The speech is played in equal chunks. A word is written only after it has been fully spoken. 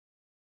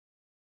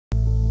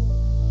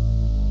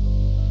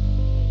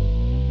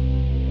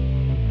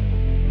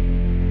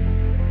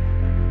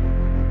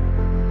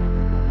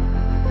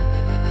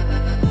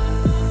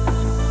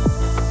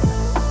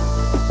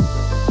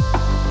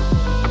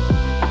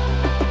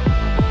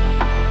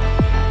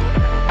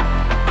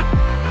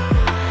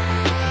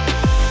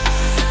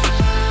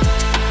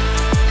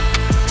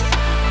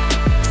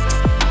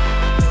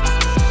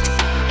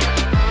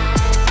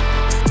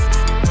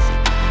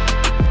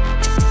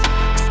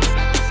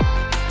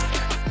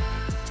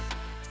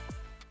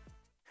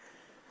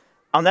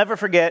I'll never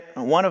forget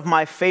one of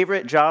my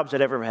favorite jobs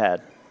I'd ever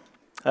had.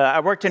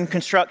 I worked in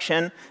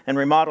construction and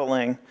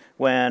remodeling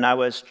when I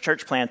was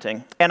church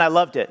planting, and I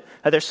loved it.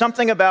 There's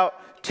something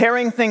about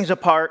tearing things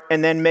apart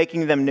and then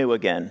making them new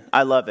again.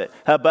 I love it.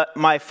 But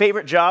my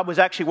favorite job was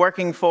actually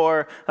working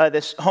for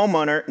this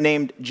homeowner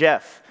named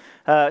Jeff.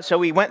 So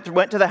we went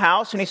to the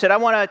house, and he said, I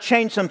want to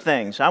change some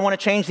things. I want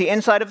to change the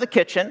inside of the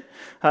kitchen,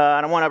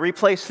 and I want to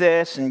replace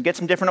this and get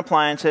some different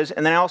appliances,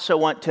 and then I also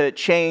want to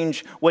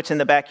change what's in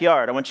the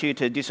backyard. I want you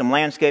to do some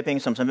landscaping,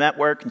 some cement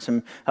work, and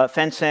some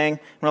fencing.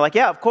 And we're like,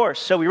 yeah, of course.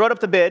 So we wrote up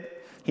the bid.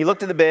 He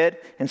looked at the bid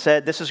and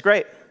said, this is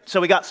great.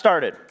 So we got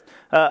started.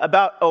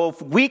 About a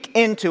week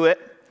into it,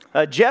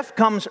 Jeff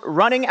comes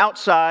running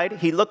outside.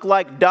 He looked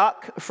like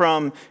Doc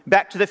from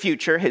Back to the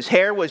Future. His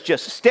hair was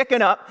just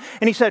sticking up.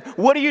 And he said,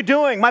 what are you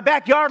doing? My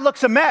backyard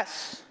looks a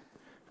mess.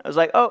 I was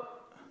like, oh.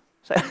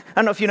 So, I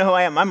don't know if you know who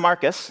I am. I'm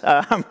Marcus.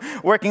 I'm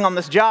working on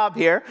this job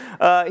here.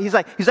 He's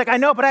like, I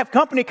know, but I have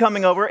company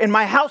coming over, and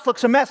my house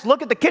looks a mess.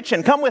 Look at the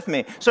kitchen. Come with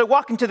me. So I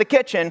walk into the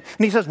kitchen,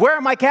 and he says, where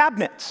are my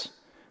cabinets?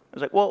 I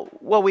was like,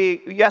 well,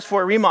 we asked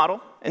for a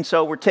remodel, and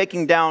so we're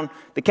taking down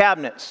the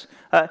cabinets.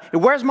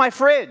 Where's my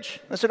fridge?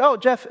 I said, oh,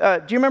 Jeff,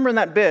 do you remember in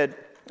that bid,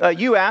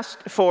 you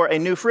asked for a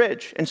new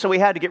fridge, and so we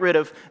had to get rid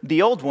of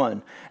the old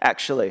one,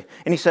 actually.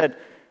 And he said,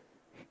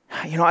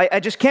 you know, I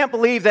just can't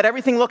believe that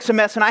everything looks a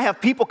mess, and I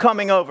have people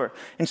coming over.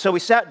 And so we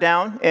sat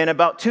down, and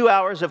about 2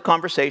 hours of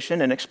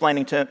conversation and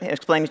explaining to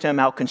him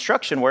how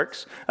construction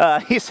works,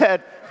 he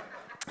said,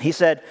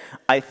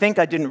 I think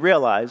I didn't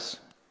realize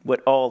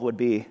what all would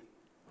be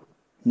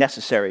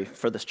necessary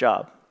for this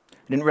job. I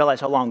didn't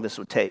realize how long this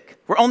would take.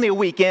 We're only a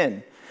week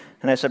in.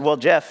 And I said, well,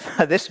 Jeff,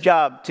 this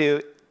job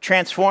to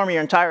transform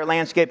your entire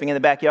landscaping in the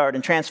backyard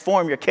and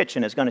transform your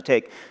kitchen is going to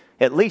take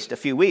at least a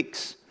few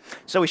weeks.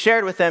 So we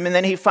shared with him, and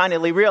then he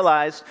finally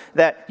realized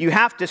that you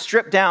have to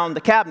strip down the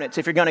cabinets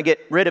if you're going to get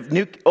rid of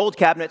old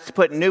cabinets to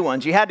put in new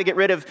ones. You had to get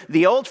rid of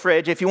the old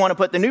fridge if you want to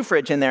put the new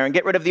fridge in there and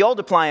get rid of the old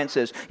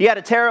appliances. You had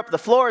to tear up the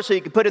floor so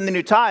you could put in the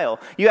new tile.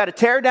 You had to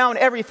tear down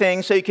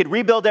everything so you could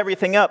rebuild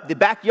everything up. The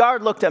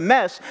backyard looked a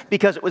mess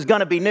because it was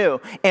going to be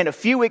new. And a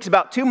few weeks,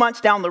 about 2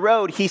 months down the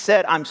road, he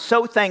said, I'm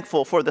so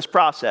thankful for this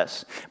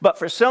process. But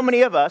for so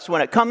many of us,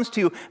 when it comes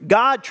to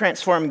God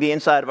transforming the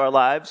inside of our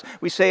lives,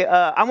 we say,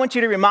 I want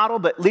you to remodel,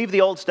 but leave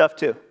the old stuff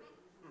too.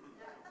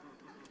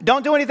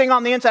 Don't do anything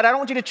on the inside. I don't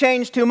want you to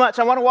change too much.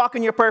 I want to walk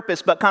in your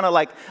purpose, but kind of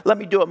like, let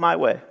me do it my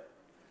way.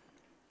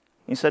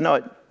 He said,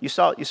 no, you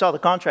saw the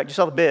contract, you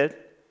saw the bid,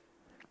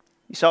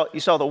 you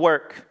saw the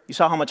work, you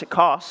saw how much it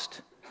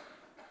cost.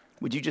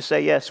 Would you just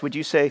say yes? Would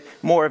you say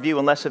more of you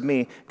and less of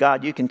me?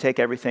 God, you can take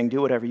everything, do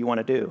whatever you want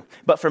to do.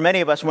 But for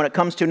many of us, when it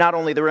comes to not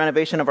only the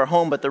renovation of our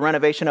home, but the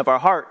renovation of our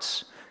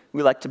hearts,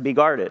 we like to be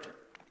guarded. It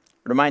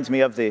reminds me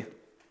of the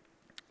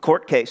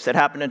court case that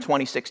happened in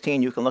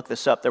 2016. You can look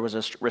this up. There was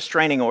a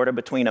restraining order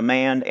between a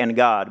man and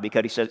God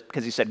because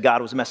he said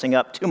God was messing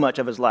up too much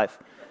of his life.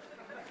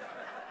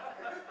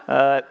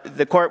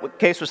 The court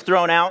case was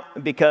thrown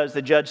out because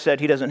the judge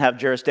said he doesn't have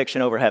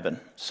jurisdiction over heaven.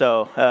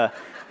 So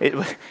it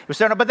was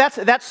thrown out. But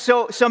that's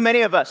so many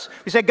of us.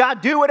 We say,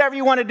 God, do whatever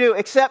you want to do,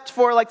 except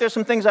for like there's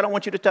some things I don't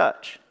want you to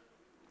touch.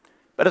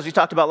 But as we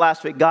talked about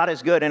last week, God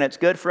is good, and it's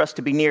good for us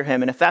to be near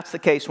him. And if that's the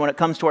case, when it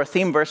comes to our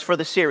theme verse for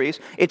the series,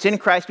 it's in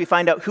Christ we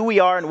find out who we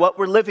are and what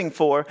we're living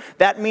for.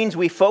 That means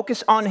we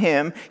focus on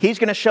him. He's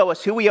going to show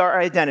us who we are, our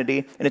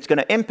identity, and it's going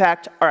to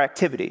impact our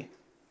activity.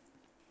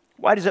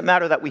 Why does it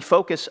matter that we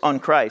focus on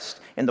Christ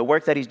and the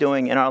work that he's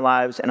doing in our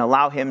lives and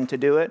allow him to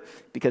do it?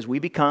 Because we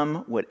become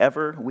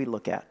whatever we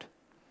look at.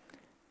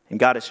 And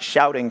God is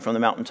shouting from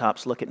the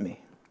mountaintops, look at me.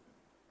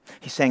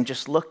 He's saying,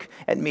 just look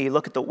at me,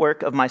 look at the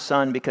work of my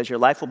son, because your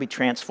life will be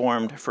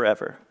transformed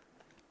forever.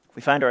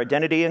 We find our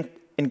identity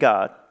in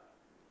God,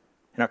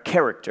 and our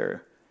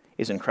character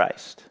is in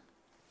Christ.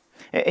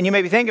 And you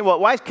may be thinking, well,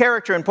 why is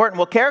character important?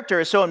 Well, character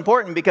is so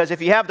important because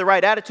if you have the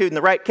right attitude and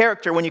the right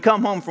character, when you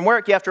come home from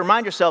work, you have to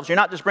remind yourselves you're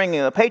not just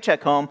bringing a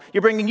paycheck home,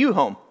 you're bringing you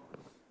home.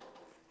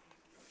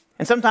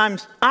 And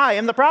sometimes I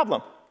am the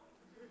problem.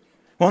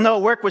 Well, no,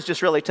 work was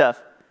just really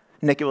tough.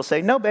 Nikki will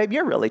say, no, babe,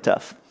 you're really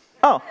tough.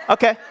 Oh,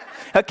 okay.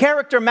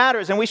 Character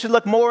matters, and we should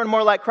look more and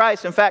more like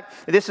Christ. In fact,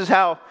 this is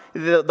how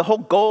the whole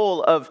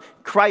goal of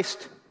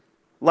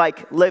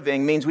Christ-like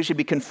living means we should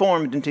be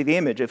conformed into the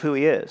image of who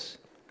he is.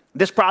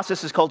 This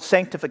process is called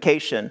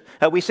sanctification.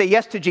 We say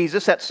yes to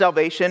Jesus, that's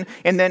salvation,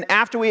 and then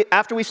after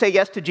we say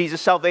yes to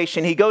Jesus'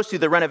 salvation, he goes through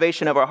the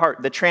renovation of our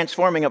heart, the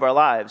transforming of our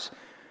lives.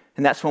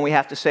 And that's when we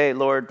have to say,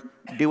 Lord,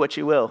 do what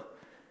you will.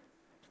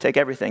 Take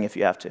everything if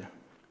you have to.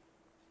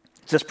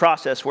 It's this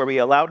process where we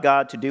allow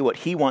God to do what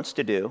he wants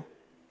to do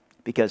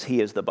because he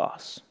is the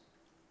boss.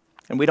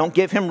 And we don't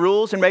give him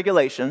rules and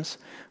regulations.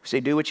 We say,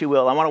 do what you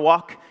will. I want to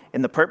walk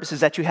in the purposes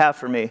that you have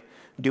for me.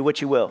 Do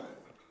what you will.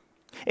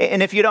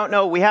 And if you don't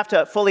know, we have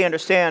to fully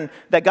understand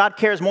that God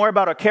cares more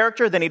about our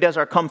character than he does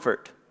our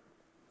comfort.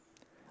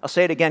 I'll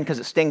say it again because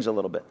it stings a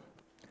little bit.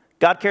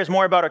 God cares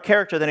more about our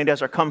character than he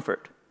does our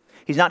comfort.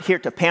 He's not here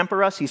to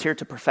pamper us. He's here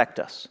to perfect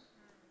us.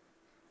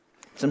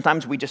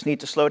 Sometimes we just need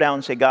to slow down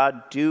and say,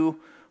 God, do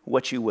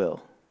what you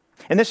will.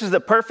 And this is the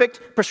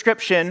perfect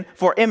prescription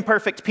for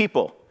imperfect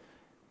people.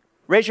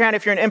 Raise your hand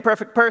if you're an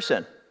imperfect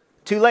person.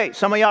 Too late.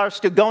 Some of y'all are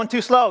still going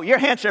too slow. Your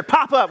hand should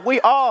pop up. We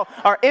all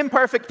are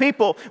imperfect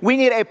people. We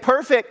need a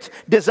perfect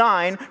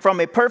design from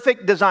a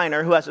perfect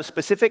designer who has a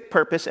specific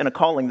purpose and a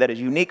calling that is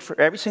unique for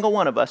every single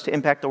one of us to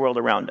impact the world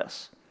around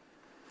us.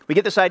 We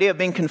get this idea of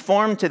being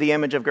conformed to the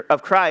image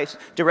of Christ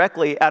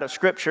directly out of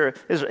Scripture.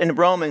 This is in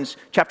Romans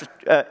chapter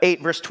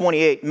 8, verse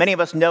 28. Many of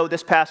us know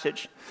this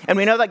passage. And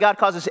we know that God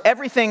causes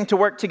everything to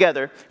work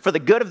together for the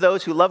good of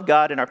those who love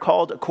God and are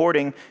called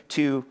according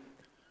to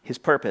his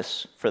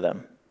purpose for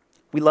them.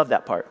 We love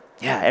that part.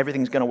 Yeah,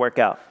 everything's going to work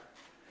out.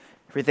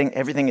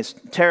 Everything is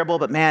terrible,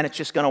 but man, it's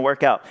just going to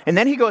work out. And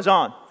then he goes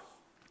on. He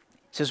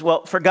says,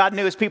 well, for God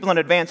knew his people in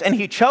advance, and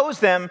he chose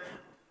them.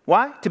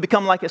 Why? To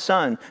become like his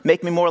son.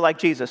 Make me more like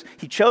Jesus.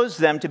 He chose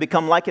them to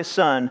become like his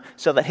son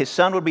so that his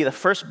son would be the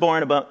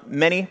firstborn among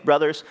many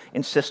brothers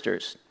and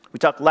sisters. We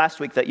talked last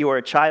week that you are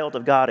a child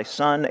of God, a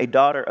son, a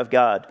daughter of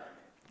God.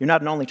 You're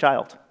not an only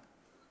child.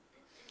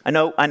 I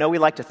know we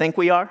like to think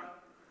we are.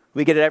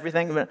 We get at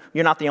everything, but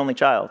you're not the only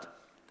child.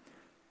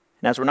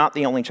 And as we're not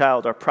the only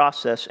child, our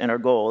process and our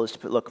goal is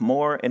to look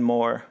more and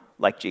more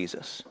like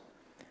Jesus.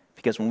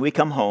 Because when we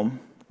come home,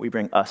 we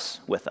bring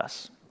us with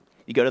us.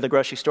 You go to the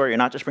grocery store, you're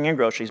not just bringing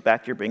groceries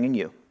back, you're bringing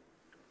you.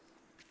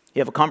 You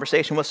have a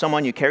conversation with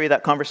someone, you carry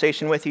that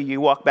conversation with you, you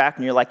walk back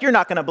and you're like, you're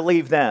not going to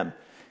believe them.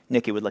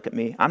 Nikki would look at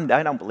me, I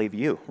don't believe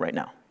you right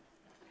now.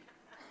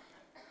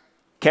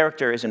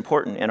 Character is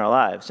important in our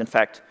lives. In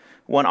fact,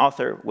 one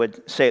author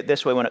would say it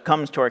this way when it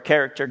comes to our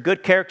character: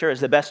 good character is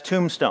the best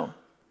tombstone.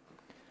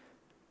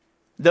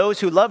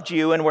 Those who loved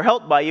you and were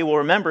helped by you will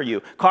remember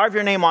you. Carve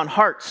your name on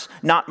hearts,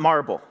 not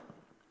marble.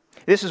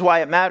 This is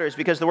why it matters,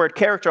 because the word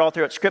character all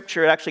throughout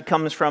Scripture, it actually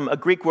comes from a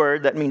Greek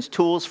word that means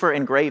tools for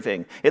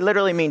engraving. It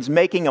literally means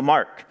making a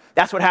mark.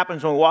 That's what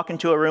happens when we walk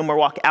into a room or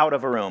walk out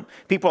of a room.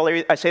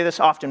 I say this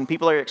often,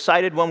 people are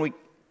excited when we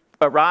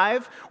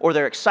arrive or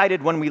they're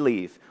excited when we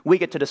leave. We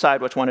get to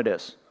decide which one it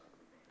is.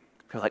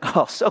 You're like,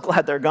 oh, so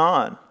glad they're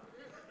gone.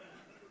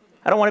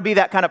 I don't want to be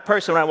that kind of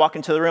person when I walk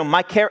into the room.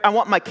 I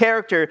want my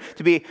character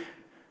to be,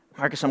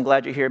 Marcus, I'm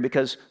glad you're here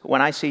because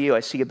when I see you,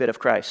 I see a bit of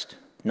Christ.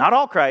 Not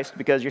all Christ,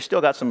 because you've still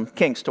got some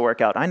kinks to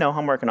work out. I know,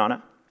 I'm working on it.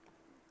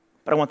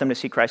 But I want them to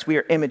see Christ. We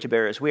are image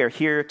bearers. We are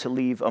here to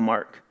leave a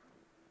mark.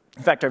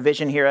 In fact, our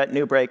vision here at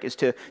Newbreak is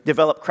to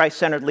develop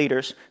Christ-centered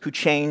leaders who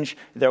change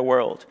their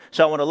world.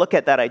 So I want to look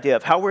at that idea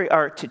of how we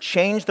are to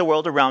change the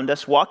world around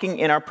us, walking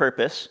in our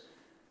purpose,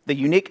 the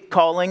unique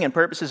calling and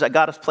purposes that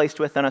God has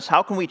placed within us.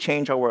 How can we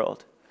change our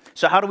world?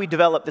 So how do we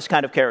develop this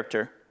kind of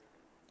character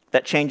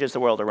that changes the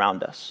world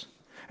around us?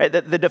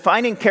 The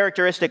defining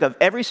characteristic of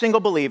every single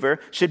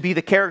believer should be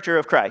the character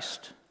of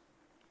Christ.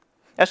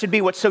 That should be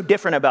what's so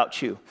different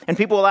about you. And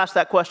people will ask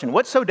that question,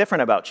 what's so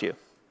different about you?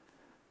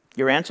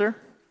 Your answer?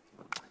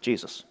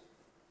 Jesus.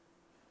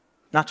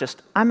 Not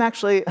just, I'm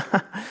actually,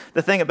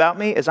 the thing about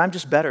me is I'm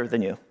just better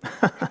than you.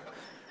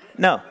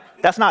 No,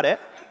 that's not it.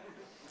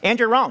 And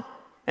you're wrong.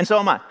 And so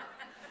am I.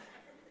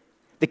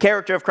 The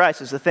character of Christ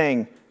is the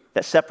thing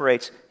that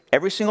separates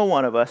every single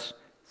one of us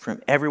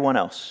from everyone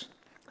else.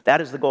 That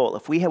is the goal.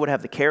 If we would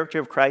have the character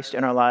of Christ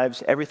in our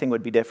lives, everything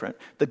would be different.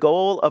 The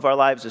goal of our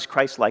lives is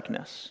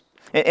Christ-likeness.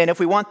 And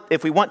if we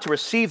want to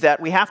receive that,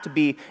 we have to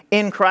be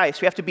in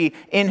Christ. We have to be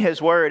in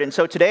his word. And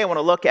so today I want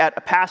to look at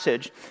a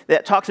passage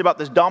that talks about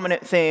this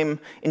dominant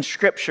theme in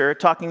Scripture,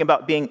 talking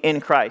about being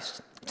in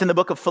Christ. It's in the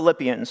book of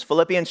Philippians,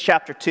 Philippians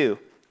chapter 2.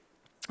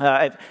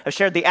 I've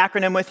shared the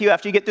acronym with you.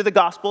 After you get through the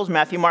Gospels,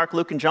 Matthew, Mark,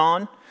 Luke, and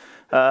John.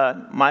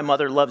 My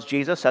mother loves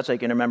Jesus. That's how you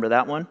can remember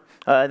that one.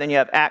 Then you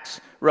have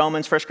Acts,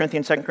 Romans, 1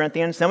 Corinthians, 2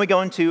 Corinthians. Then we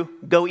go into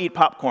go eat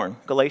popcorn.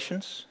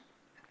 Galatians,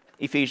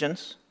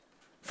 Ephesians,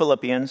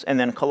 Philippians, and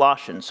then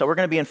Colossians. So we're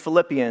going to be in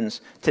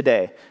Philippians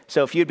today.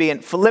 So if you'd be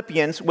in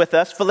Philippians with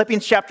us,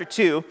 Philippians chapter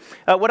 2.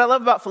 What I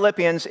love about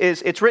Philippians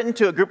is it's written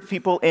to a group of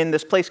people in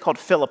this place called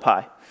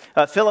Philippi.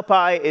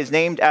 Philippi is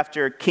named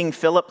after King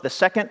Philip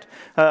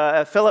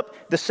II. Philip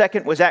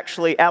II was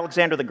actually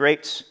Alexander the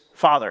Great's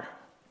father.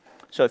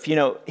 So if you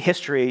know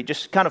history,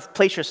 just kind of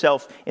place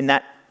yourself in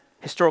that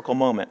historical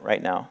moment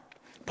right now.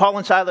 Paul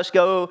and Silas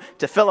go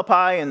to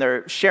Philippi and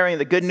they're sharing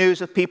the good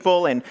news with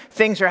people and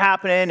things are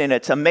happening and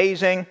it's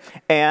amazing.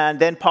 And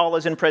then Paul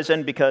is in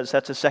prison because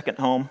that's his second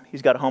home.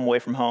 He's got a home away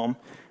from home.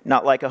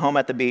 Not like a home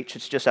at the beach,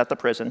 it's just at the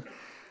prison.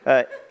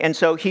 And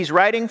so he's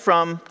writing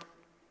from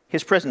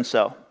his prison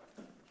cell.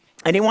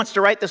 And he wants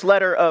to write this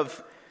letter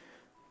of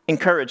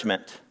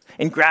encouragement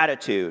and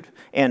gratitude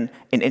and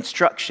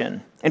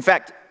instruction. In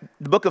fact,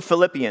 the book of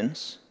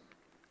Philippians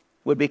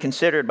would be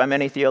considered by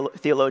many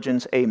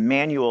theologians a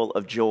manual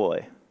of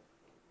joy.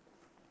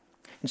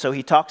 And so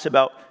he talks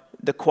about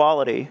the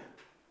quality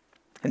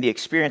and the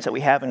experience that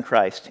we have in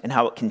Christ and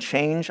how it can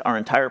change our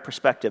entire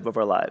perspective of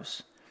our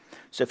lives.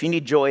 So if you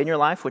need joy in your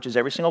life, which is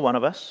every single one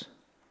of us,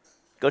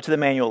 go to the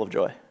manual of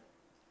joy,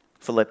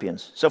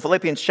 Philippians. So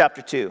Philippians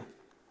chapter 2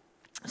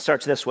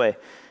 starts this way.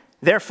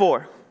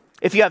 Therefore,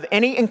 if you have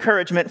any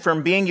encouragement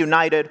from being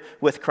united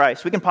with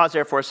Christ, we can pause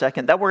there for a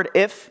second. That word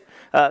if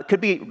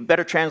Could be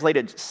better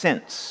translated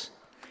since.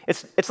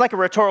 It's like a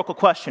rhetorical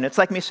question. It's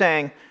like me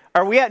saying,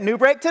 are we at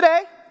Newbreak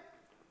today?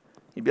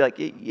 You'd be like,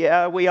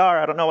 yeah, we are.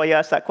 I don't know why you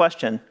asked that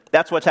question.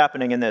 That's what's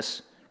happening in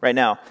this right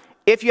now.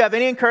 If you have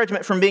any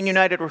encouragement from being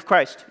united with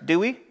Christ, do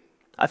we?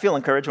 I feel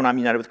encouraged when I'm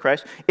united with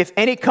Christ. If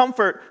any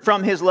comfort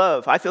from his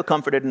love, I feel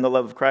comforted in the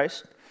love of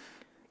Christ.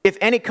 If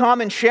any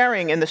common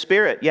sharing in the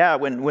Spirit, yeah,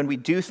 when we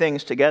do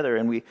things together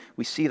and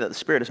we see that the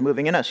Spirit is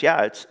moving in us,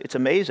 yeah, it's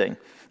amazing.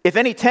 If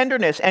any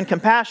tenderness and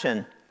compassion,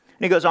 and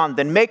he goes on,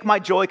 then make my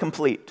joy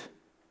complete.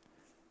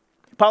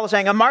 Paul is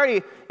saying, I'm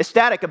already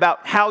ecstatic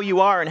about how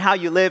you are and how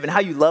you live and how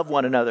you love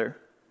one another.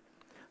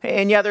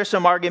 And yeah, there's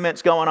some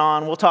arguments going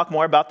on. We'll talk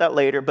more about that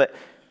later, but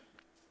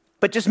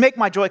just make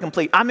my joy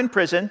complete. I'm in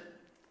prison,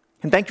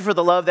 and thank you for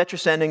the love that you're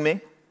sending me.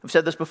 I've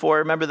said this before.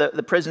 Remember,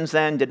 the prisons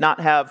then did not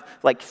have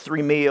like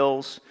 3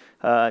 meals,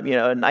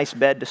 a nice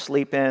bed to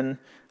sleep in,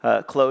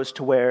 clothes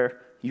to wear.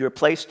 You were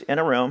placed in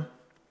a room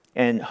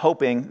and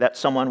hoping that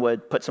someone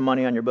would put some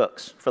money on your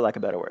books, for lack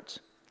of better words.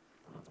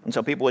 And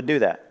so people would do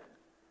that.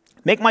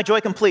 Make my joy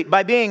complete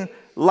by being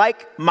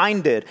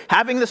like-minded,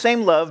 having the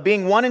same love,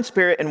 being one in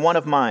spirit and one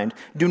of mind.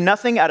 Do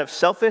nothing out of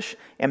selfish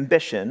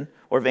ambition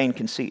or vain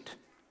conceit.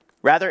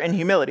 Rather, in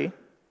humility,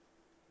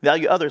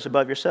 value others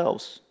above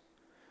yourselves,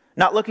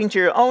 not looking to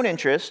your own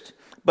interest,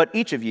 but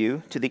each of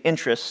you to the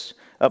interests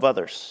of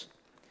others.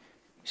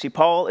 See,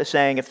 Paul is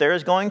saying if there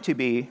is going to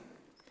be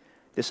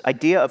this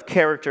idea of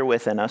character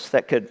within us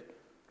that could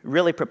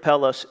really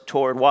propel us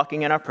toward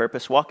walking in our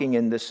purpose, walking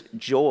in this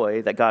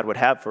joy that God would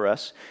have for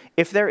us,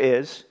 if there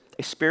is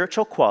a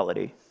spiritual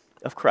quality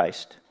of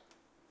Christ,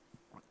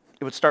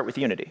 it would start with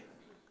unity.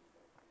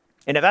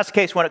 And if that's the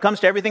case, when it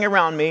comes to everything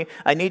around me,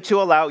 I need to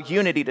allow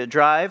unity to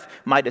drive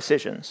my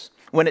decisions.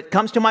 When it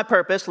comes to my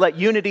purpose, let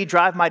unity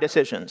drive my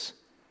decisions.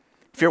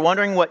 If you're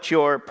wondering what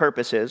your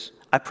purpose is,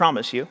 I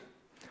promise you,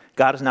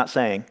 God is not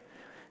saying,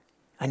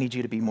 I need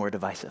you to be more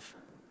divisive.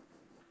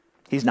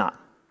 He's not.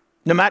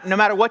 No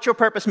matter what your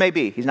purpose may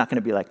be, he's not going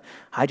to be like,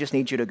 I just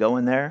need you to go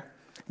in there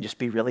and just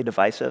be really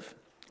divisive,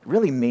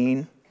 really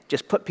mean,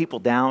 just put people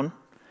down.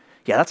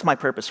 Yeah, that's my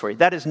purpose for you.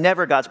 That is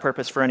never God's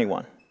purpose for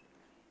anyone.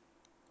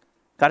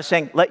 God is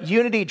saying, let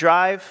unity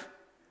drive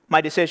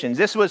my decisions.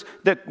 This was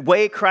the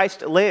way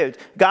Christ lived.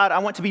 God, I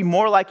want to be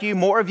more like you,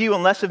 more of you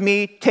and less of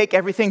me. Take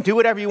everything, do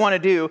whatever you want to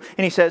do.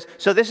 And he says,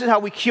 so this is how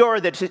we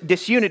cure the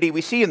disunity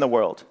we see in the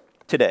world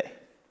today.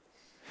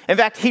 In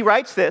fact, he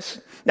writes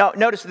this. Now,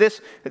 notice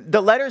this.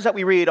 The letters that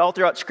we read all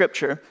throughout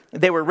Scripture,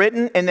 they were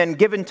written and then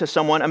given to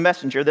someone, a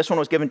messenger. This one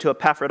was given to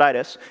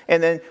Epaphroditus.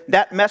 And then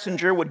that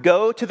messenger would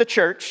go to the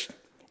church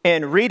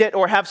and read it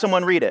or have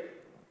someone read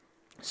it.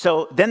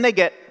 So then they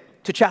get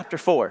to chapter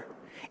 4.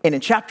 And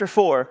in chapter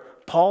 4,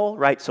 Paul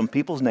writes some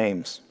people's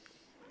names.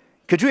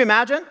 Could you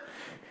imagine?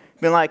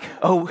 Being like,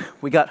 oh,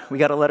 we got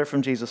a letter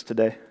from Jesus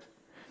today.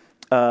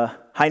 Hi,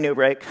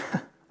 Newbreak.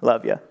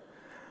 Love you.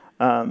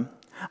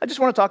 I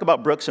just want to talk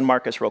about Brooks and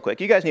Marcus real quick.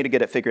 You guys need to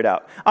get it figured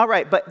out. All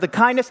right, but the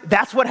kindness,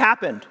 that's what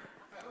happened.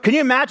 Can you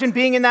imagine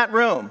being in that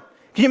room?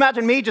 Can you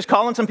imagine me just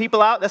calling some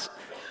people out? That's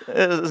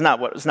not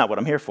what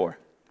I'm here for.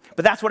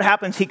 But that's what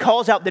happens. He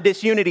calls out the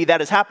disunity that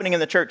is happening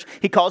in the church.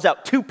 He calls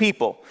out 2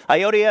 people,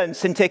 Iodia and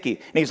Syntyche.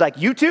 And he's like,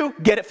 you two,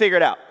 get it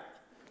figured out.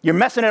 You're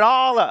messing it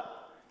all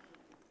up.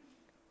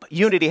 But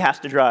unity has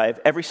to drive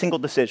every single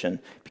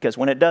decision, because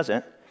when it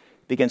doesn't,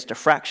 it begins to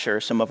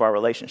fracture some of our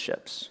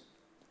relationships.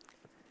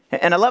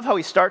 And I love how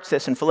he starts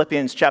this in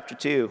Philippians chapter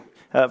 2,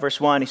 verse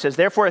 1. He says,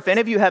 therefore, if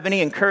any of you have any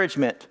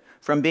encouragement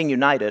from being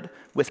united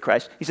with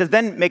Christ, he says,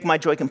 then make my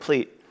joy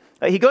complete.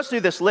 He goes through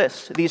this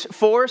list, these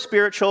 4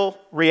 spiritual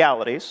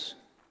realities,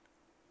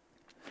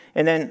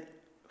 and then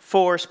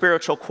 4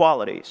 spiritual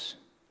qualities.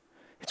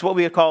 It's what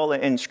we would call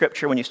in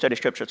Scripture, when you study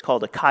Scripture, it's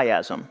called a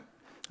chiasm.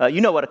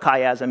 You know what a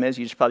chiasm is.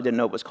 You just probably didn't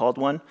know it was called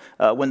one.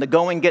 When the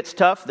going gets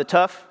tough,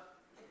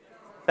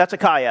 that's a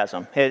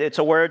chiasm. It's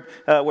a word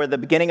where the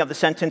beginning of the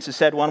sentence is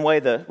said one way,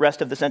 the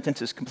rest of the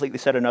sentence is completely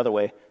said another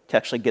way to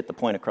actually get the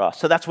point across.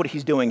 So that's what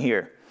he's doing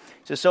here.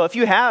 He says, so if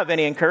you have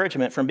any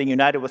encouragement from being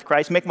united with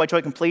Christ, make my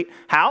joy complete.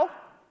 How?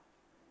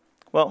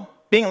 Well,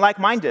 being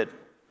like-minded.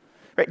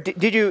 Right?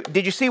 Did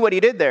you see what he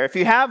did there? If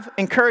you have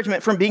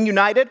encouragement from being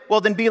united,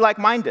 well, then be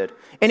like-minded.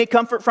 Any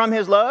comfort from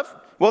his love?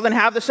 Well, then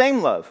have the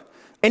same love.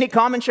 Any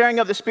common sharing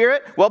of the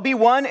Spirit? Well, be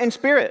one in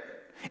spirit.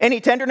 Any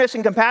tenderness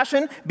and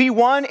compassion? Be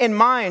one in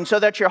mind, so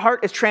that your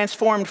heart is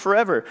transformed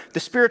forever. The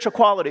spiritual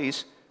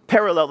qualities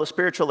parallel the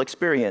spiritual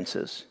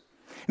experiences.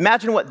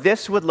 Imagine what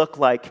this would look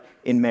like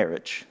in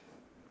marriage.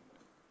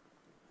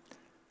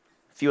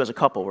 If you as a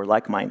couple were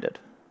like-minded,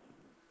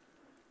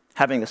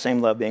 having the same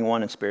love, being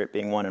one in spirit,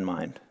 being one in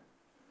mind,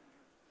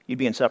 you'd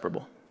be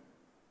inseparable.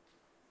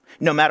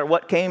 No matter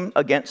what came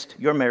against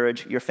your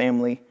marriage, your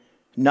family,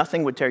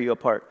 nothing would tear you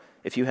apart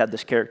if you had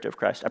this character of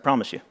Christ. I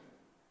promise you.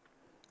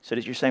 So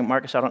that you're saying,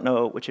 Marcus, I don't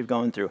know what you've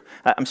gone through.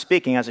 I'm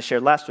speaking, as I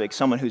shared last week,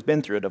 someone who's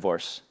been through a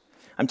divorce.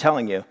 I'm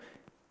telling you,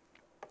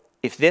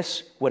 if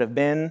this would have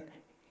been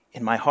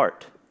in my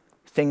heart,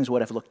 things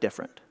would have looked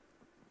different.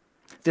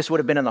 If this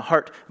would have been in the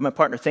heart of my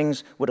partner,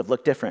 things would have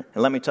looked different.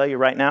 And let me tell you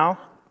right now,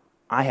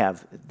 I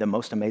have the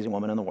most amazing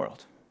woman in the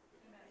world.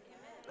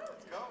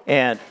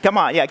 And come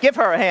on, yeah, give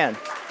her a hand.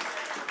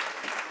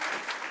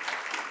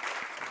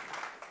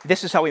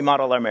 This is how we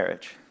model our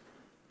marriage.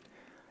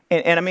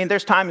 And I mean,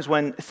 there's times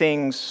when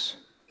things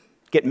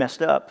get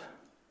messed up,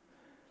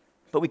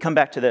 but we come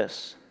back to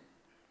this.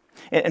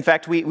 In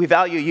fact, we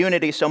value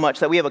unity so much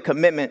that we have a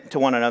commitment to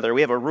one another.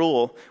 We have a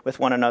rule with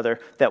one another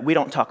that we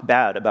don't talk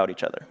bad about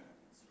each other.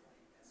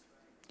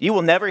 You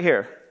will never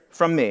hear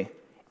from me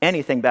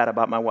anything bad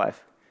about my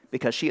wife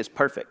because she is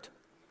perfect,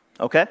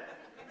 okay?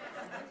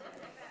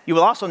 You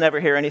will also never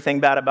hear anything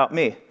bad about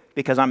me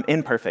because I'm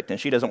imperfect and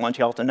she doesn't want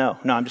y'all to know.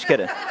 No, I'm just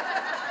kidding.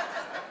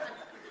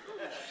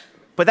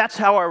 But that's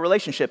how our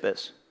relationship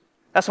is.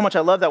 That's how much I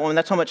love that woman.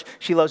 That's how much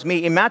she loves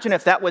me. Imagine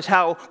if that was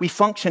how we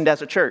functioned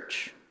as a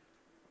church.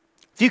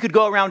 If you could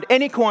go around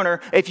any corner,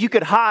 if you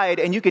could hide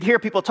and you could hear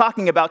people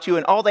talking about you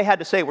and all they had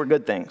to say were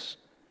good things.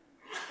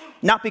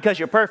 Not because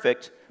you're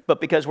perfect, but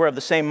because we're of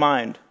the same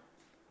mind.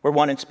 We're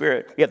one in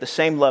spirit. We have the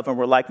same love and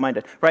we're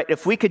like-minded. Right?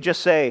 If we could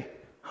just say,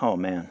 oh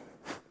man,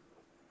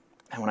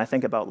 and when I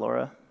think about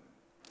Laura,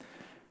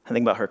 I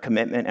think about her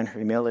commitment and her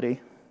humility.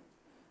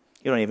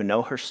 You don't even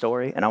know her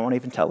story and I won't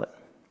even tell it.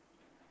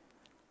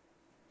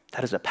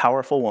 That is a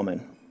powerful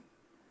woman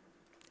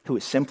who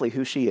is simply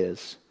who she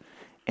is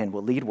and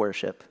will lead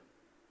worship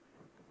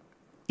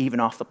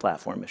even off the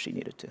platform if she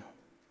needed to.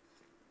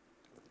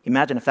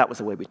 Imagine if that was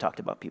the way we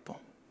talked about people.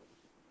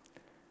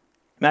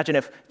 Imagine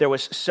if there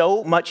was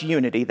so much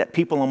unity that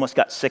people almost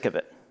got sick of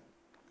it.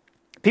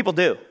 People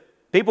do.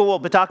 People will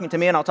be talking to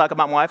me and I'll talk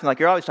about my wife and like,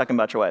 you're always talking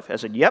about your wife. I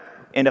said, yep,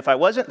 and if I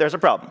wasn't, there's a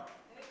problem.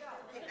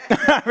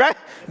 Right?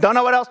 Don't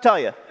know what else to tell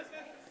you.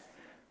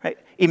 Right?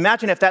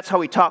 Imagine if that's how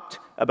we talked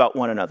about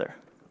one another.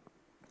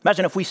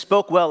 Imagine if we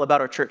spoke well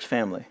about our church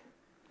family.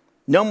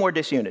 No more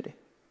disunity,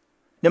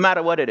 no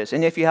matter what it is.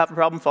 And if you have a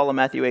problem, follow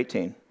Matthew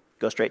 18.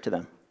 Go straight to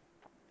them.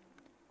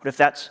 But if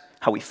that's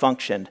how we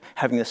functioned,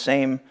 having the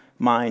same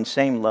mind,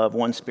 same love,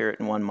 one spirit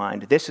and one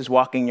mind, this is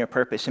walking your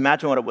purpose.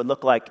 Imagine what it would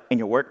look like in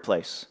your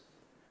workplace.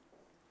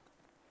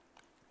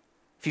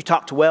 If you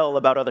talked well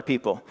about other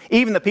people,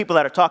 even the people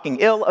that are talking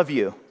ill of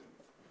you,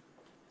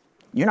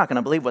 you're not going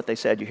to believe what they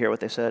said. You hear what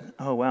they said.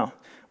 Oh, wow.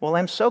 Well,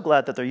 I'm so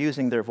glad that they're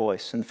using their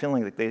voice and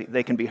feeling that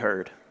they can be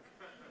heard.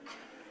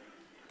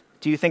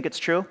 Do you think it's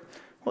true?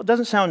 Well, it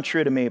doesn't sound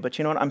true to me, but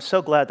you know what? I'm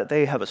so glad that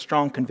they have a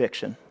strong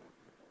conviction.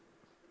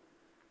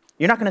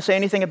 You're not going to say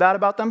anything bad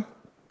about them?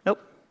 Nope,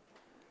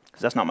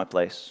 because that's not my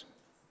place.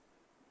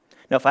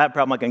 Now, if I have a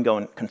problem, I can go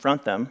and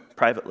confront them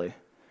privately.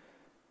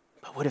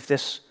 But what if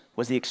this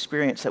was the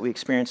experience that we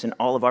experience in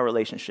all of our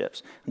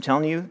relationships? I'm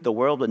telling you, the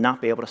world would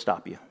not be able to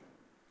stop you.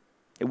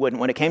 It wouldn't.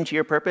 When it came to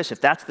your purpose, if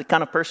that's the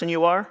kind of person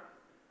you are,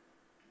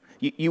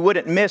 you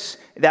wouldn't miss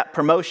that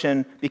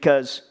promotion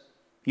because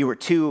you were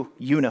too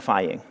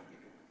unifying.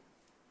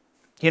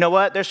 You know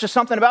what? There's just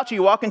something about you.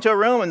 You walk into a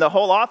room and the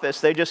whole office,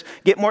 they just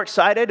get more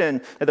excited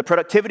and the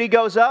productivity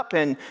goes up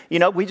and, you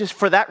know,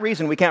 for that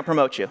reason, we can't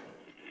promote you.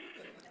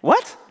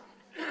 What?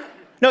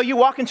 No, you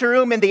walk into a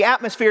room and the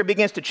atmosphere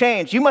begins to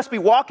change. You must be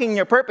walking in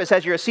your purpose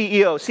as you're a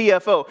CEO,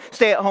 CFO,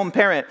 stay-at-home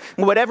parent,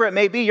 whatever it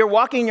may be. You're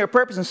walking in your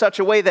purpose in such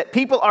a way that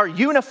people are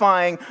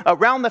unifying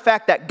around the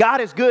fact that God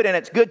is good and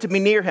it's good to be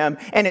near him,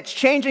 and it's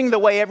changing the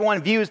way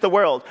everyone views the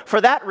world. For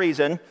that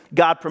reason,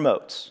 God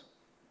promotes.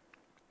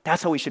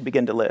 That's how we should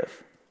begin to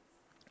live.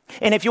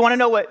 And if you want to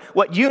know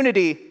what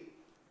unity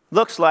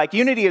looks like,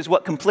 unity is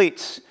what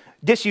completes,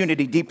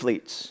 disunity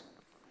depletes.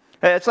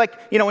 It's like,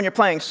 you know, when you're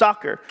playing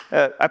soccer.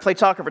 I played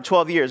soccer for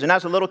 12 years, and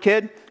as a little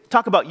kid,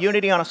 talk about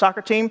unity on a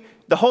soccer team,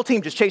 the whole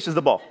team just chases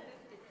the ball.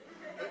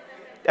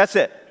 That's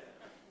it.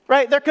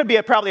 Right? There could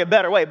be probably a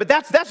better way, but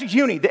that's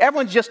unity.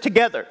 Everyone's just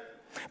together.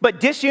 But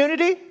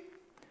disunity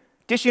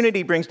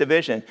brings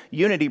division.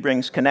 Unity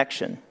brings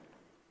connection.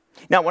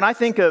 Now, when I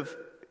think of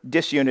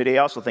disunity,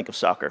 I also think of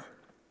soccer.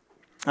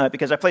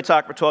 Because I played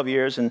soccer for 12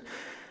 years, and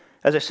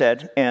as I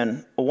said,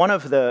 and one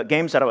of the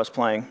games that I was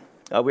playing,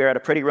 we were at a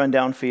pretty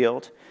rundown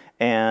field,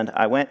 and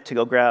I went to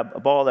go grab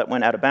a ball that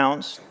went out of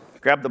bounds,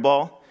 grabbed the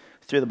ball,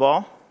 threw the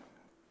ball,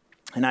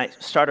 and I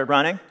started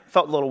running.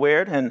 Felt a little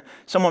weird, and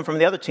someone from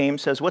the other team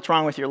says, "What's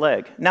wrong with your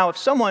leg?" Now, if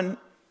someone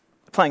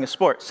playing a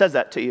sport says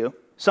that to you,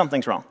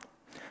 something's wrong.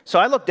 So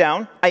I looked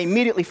down. I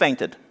immediately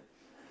fainted.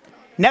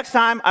 Next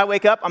time I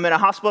wake up, I'm in a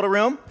hospital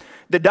room.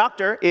 The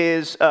doctor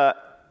is,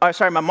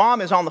 my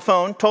mom is on the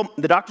phone.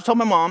 The doctor told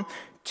my mom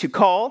to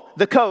call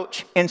the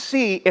coach and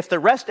see if the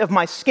rest of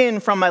my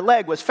skin from my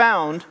leg was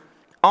found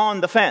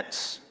on the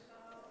fence.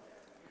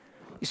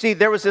 You see,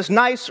 there was this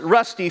nice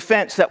rusty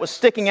fence that was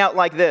sticking out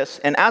like this,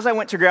 and as I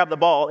went to grab the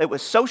ball, it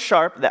was so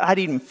sharp that I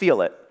didn't even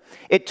feel it.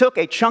 It took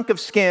a chunk of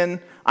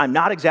skin, I'm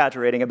not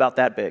exaggerating, about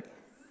that big.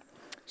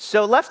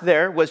 So left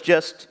there was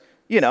just,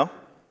 you know,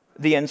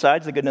 the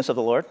insides, the goodness of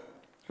the Lord,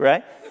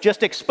 right?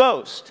 Just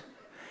exposed.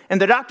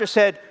 And the doctor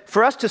said,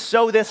 for us to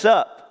sew this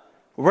up,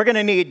 we're going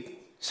to need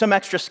some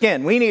extra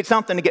skin. We need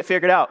something to get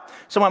figured out.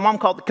 So my mom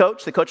called the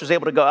coach. The coach was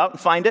able to go out and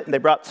find it, and they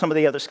brought some of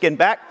the other skin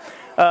back.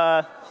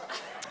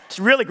 It's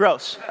really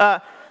gross.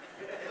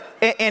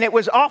 and it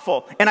was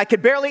awful, and I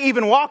could barely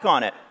even walk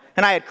on it.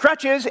 And I had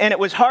crutches, and it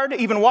was hard to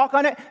even walk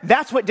on it.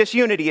 That's what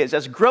disunity is.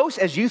 As gross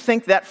as you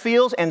think that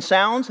feels and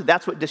sounds,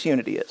 that's what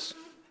disunity is.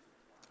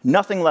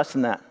 Nothing less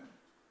than that.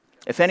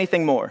 If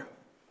anything more,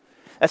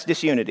 that's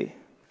disunity.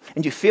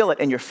 And you feel it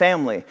in your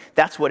family.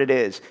 That's what it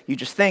is. You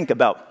just think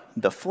about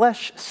the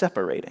flesh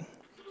separating.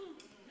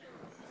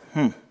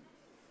 And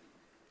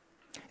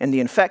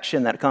the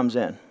infection that comes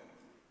in.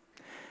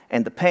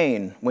 And the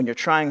pain when you're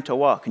trying to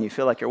walk and you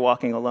feel like you're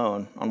walking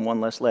alone on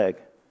one less leg.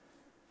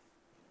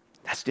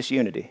 That's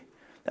disunity.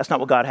 That's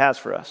not what God has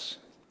for us.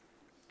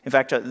 In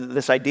fact,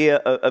 this idea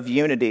of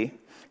unity,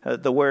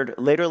 the word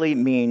literally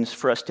means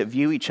for us to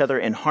view each other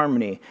in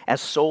harmony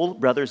as soul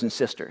brothers and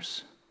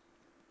sisters.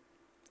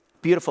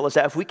 Beautiful is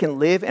that if we can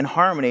live in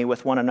harmony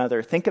with one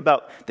another, think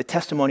about the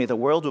testimony the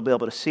world will be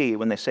able to see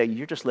when they say,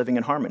 you're just living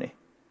in harmony.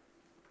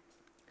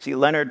 See,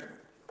 Leonard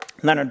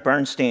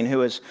Bernstein,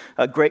 who is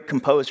a great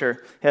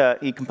composer,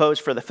 he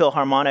composed for the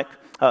Philharmonic,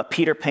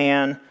 Peter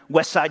Pan,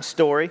 West Side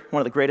Story, one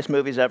of the greatest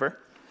movies ever.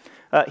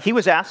 He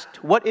was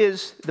asked, what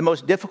is the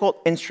most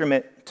difficult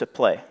instrument to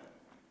play?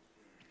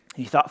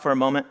 He thought for a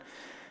moment.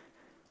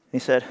 He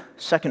said,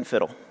 second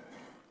fiddle.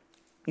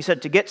 He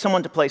said, to get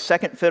someone to play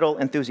second fiddle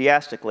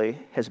enthusiastically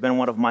has been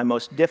one of my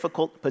most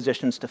difficult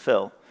positions to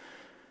fill.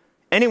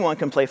 Anyone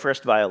can play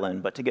first violin,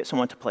 but to get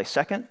someone to play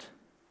second,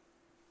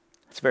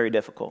 it's very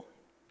difficult.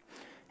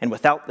 And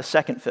without the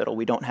second fiddle,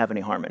 we don't have any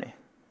harmony.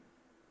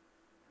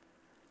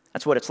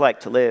 That's what it's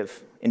like to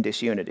live in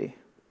disunity.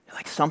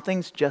 Like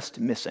something's just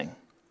missing.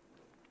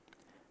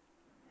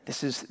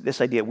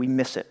 This idea, we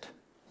miss it.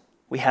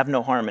 We have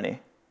no harmony.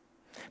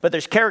 But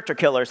there's character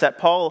killers that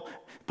Paul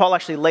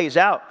actually lays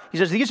out. He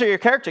says, these are your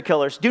character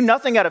killers. Do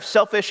nothing out of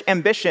selfish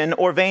ambition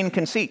or vain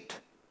conceit.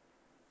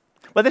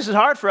 But this is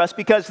hard for us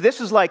because this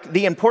is like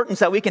the importance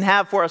that we can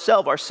have for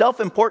ourselves. Our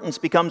self-importance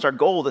becomes our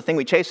goal, the thing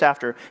we chase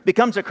after,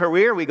 becomes a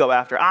career we go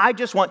after. I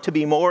just want to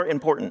be more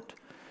important.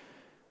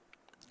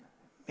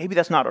 Maybe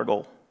that's not our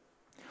goal.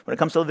 When it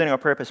comes to living our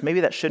purpose,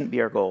 maybe that shouldn't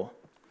be our goal.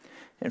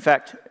 In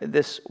fact,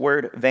 this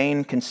word,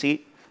 vain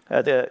conceit,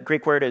 the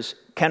Greek word is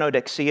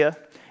kenodexia.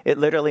 It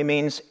literally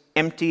means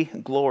empty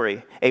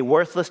glory, a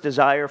worthless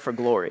desire for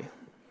glory.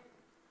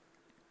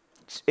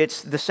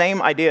 It's the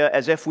same idea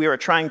as if we were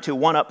trying to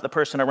one-up the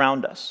person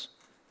around us.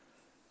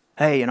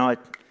 Hey, I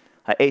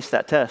aced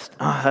that test.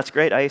 Oh, that's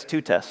great, I aced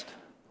 2 tests.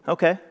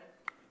 Okay,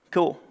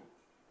 cool.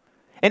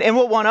 And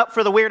we'll one-up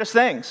for the weirdest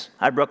things.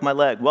 I broke my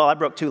leg. Well, I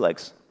broke 2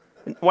 legs.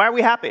 Why are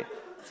we happy?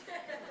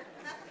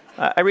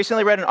 I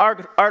recently read an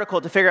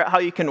article to figure out how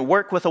you can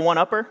work with a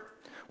one-upper.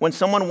 When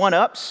someone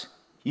one-ups,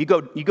 you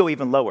go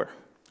even lower.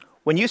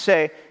 When you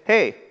say,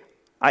 hey,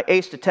 I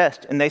aced a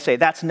test, and they say,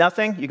 that's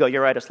nothing, you go,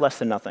 you're right, it's less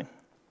than nothing.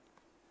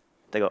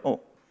 They go, oh,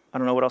 I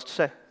don't know what else to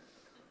say.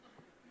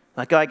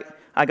 Like,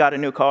 I got a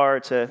new car,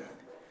 it's a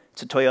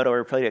Toyota,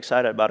 we're pretty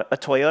excited about it. A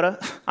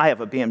Toyota? I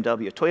have a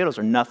BMW. Toyotas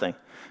are nothing.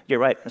 You're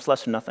right, it's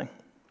less than nothing.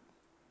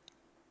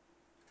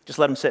 Just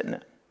let them sit in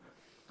it.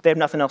 They have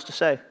nothing else to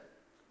say.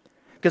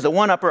 Because the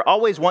one-upper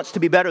always wants to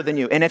be better than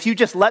you. And if you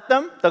just let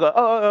them, they'll go,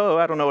 oh,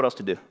 I don't know what else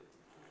to do.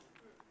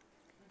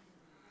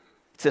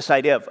 It's this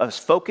idea of us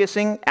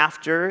focusing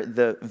after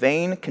the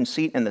vain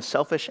conceit and the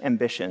selfish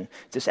ambition.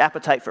 It's this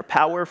appetite for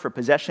power, for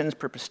possessions,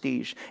 for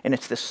prestige. And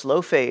it's this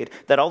slow fade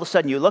that all of a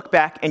sudden you look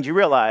back and you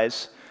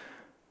realize,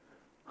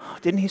 oh,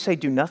 didn't he say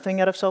do nothing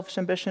out of selfish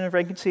ambition and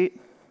vain conceit?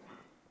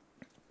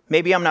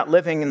 Maybe I'm not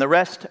living in the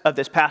rest of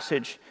this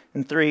passage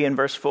in 3 and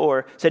verse 4.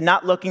 It said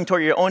not looking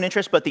toward your own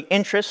interest, but the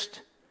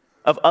interest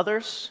of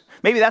others.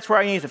 Maybe that's where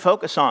I need to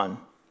focus on.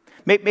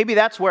 Maybe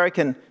that's where I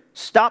can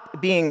stop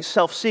being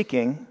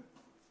self-seeking.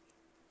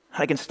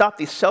 I can stop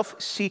these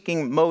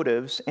self-seeking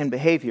motives and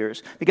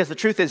behaviors, because the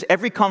truth is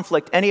every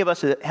conflict any of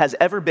us has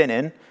ever been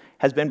in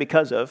has been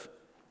because of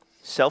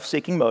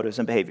self-seeking motives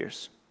and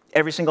behaviors.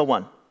 Every single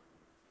one.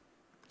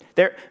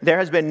 There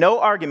has been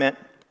no argument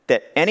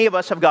that any of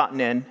us have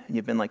gotten in, and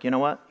you've been like, you know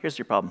what? Here's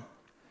your problem.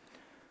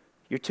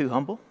 You're too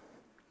humble.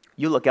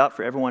 You look out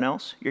for everyone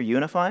else. You're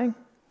unifying.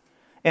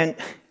 And,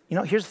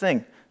 here's the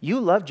thing. You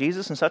love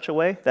Jesus in such a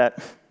way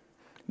that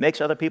makes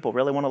other people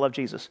really want to love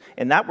Jesus.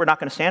 And that we're not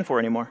going to stand for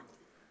anymore.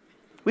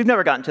 We've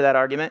never gotten to that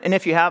argument. And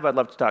if you have, I'd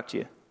love to talk to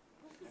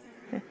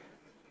you.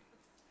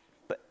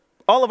 But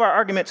all of our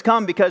arguments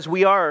come because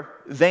we are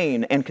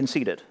vain and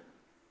conceited.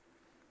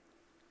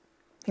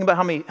 Think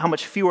about how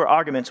much fewer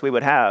arguments we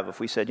would have if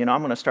we said, I'm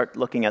going to start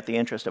looking at the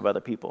interest of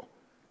other people.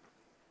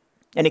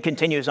 And he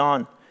continues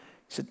on.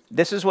 So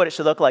this is what it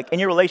should look like. In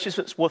your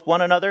relationships with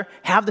one another,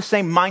 have the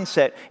same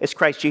mindset as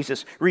Christ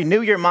Jesus.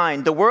 Renew your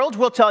mind. The world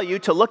will tell you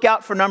to look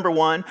out for number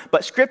 1,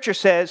 but Scripture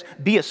says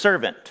be a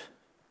servant.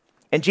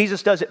 And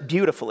Jesus does it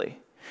beautifully.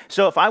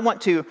 So if I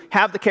want to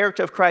have the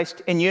character of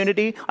Christ in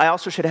unity, I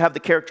also should have the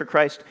character of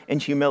Christ in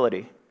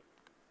humility.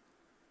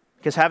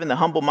 Because having the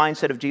humble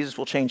mindset of Jesus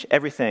will change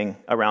everything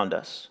around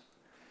us.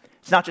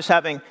 It's not just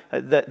having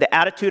the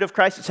attitude of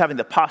Christ, it's having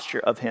the posture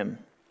of him.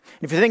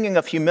 And if you're thinking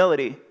of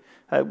humility,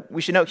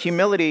 we should know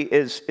humility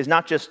is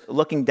not just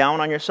looking down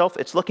on yourself,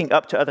 it's looking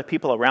up to other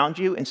people around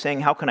you and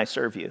saying, how can I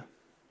serve you?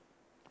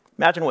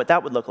 Imagine what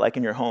that would look like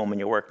in your home, in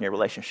your work, in your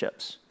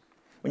relationships.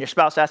 When your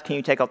spouse asks, can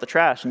you take out the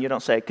trash? And you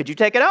don't say, could you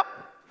take it out?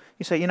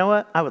 You say, you know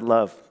what? I would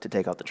love to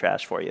take out the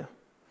trash for you.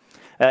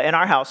 In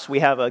our house, we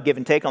have a give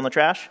and take on the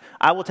trash.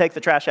 I will take the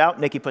trash out.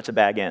 Nikki puts a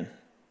bag in.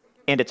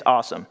 And it's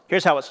awesome.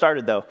 Here's how it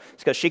started, though.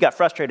 It's because she got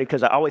frustrated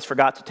because I always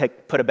forgot to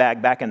put a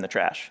bag back in the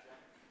trash.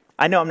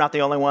 I know I'm not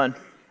the only one.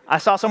 I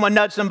saw someone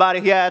nudge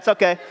somebody. Yeah, it's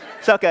okay.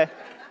 It's okay.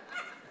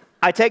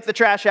 I take the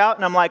trash out,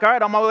 and I'm like, all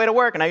right, on my way to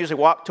work. And I usually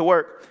walk to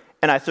work,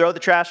 and I throw the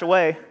trash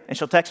away, and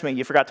she'll text me,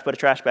 you forgot to put a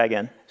trash bag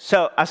in.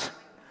 So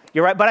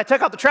you're right, but I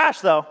took out the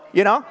trash, though,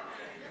 you know?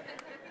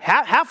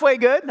 Halfway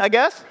good, I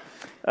guess.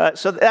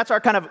 So that's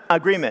our kind of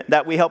agreement,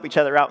 that we help each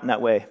other out in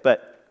that way.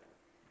 But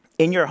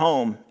in your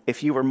home,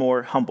 if you were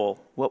more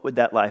humble, what would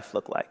that life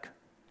look like?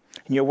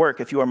 In your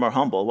work, if you were more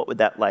humble, what would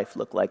that life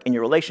look like? In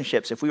your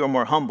relationships, if we were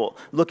more humble,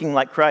 looking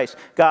like Christ,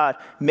 God,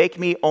 make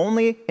me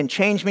only and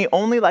change me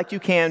only like you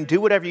can.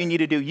 Do whatever you need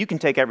to do. You can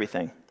take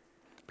everything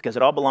because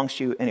it all belongs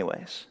to you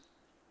anyways.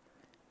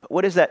 But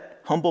what does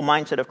that humble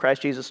mindset of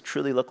Christ Jesus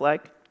truly look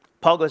like?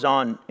 Paul goes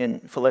on in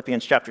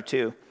Philippians chapter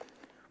 2.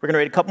 We're going to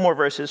read a couple more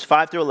verses,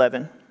 5 through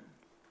 11.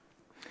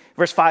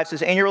 Verse 5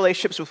 says, in your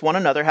relationships with one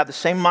another, have the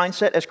same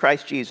mindset as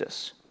Christ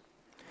Jesus.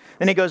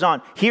 Then he goes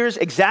on, here's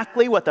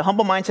exactly what the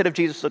humble mindset of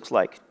Jesus looks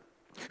like,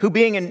 who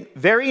being in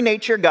very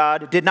nature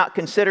God, did not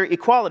consider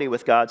equality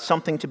with God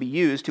something to be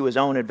used to his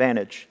own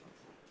advantage.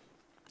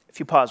 If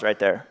you pause right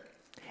there,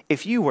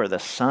 if you were the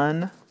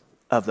Son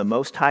of the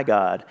Most High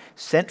God,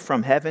 sent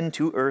from heaven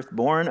to earth,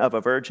 born of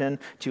a virgin,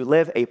 to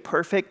live a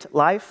perfect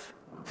life,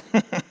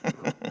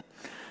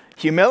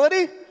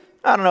 humility?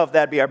 I don't know if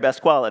that'd be our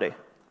best quality.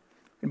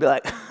 We'd be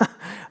like,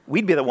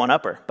 we'd be the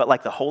one-upper, but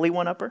like the holy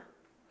one-upper?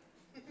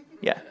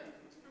 Yeah.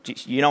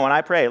 You know, when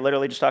I pray, I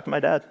literally just talk to my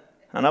dad.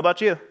 I don't know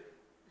about you.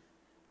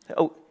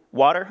 Oh,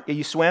 water? Yeah,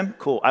 you swim?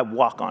 Cool, I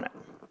walk on it.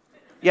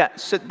 Yeah,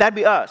 so that'd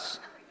be us.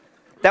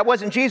 That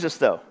wasn't Jesus,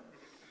 though.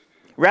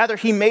 Rather,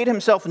 he made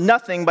himself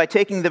nothing by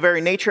taking the very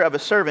nature of a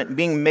servant,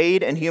 being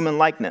made in human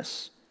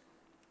likeness.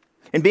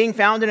 And being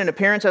found in an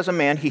appearance as a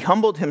man, he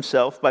humbled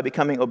himself by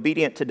becoming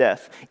obedient to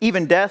death,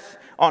 even death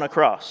on a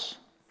cross.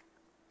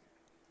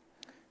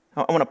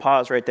 I want to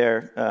pause right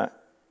there.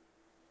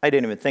 I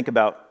didn't even think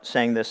about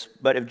saying this,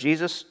 but if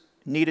Jesus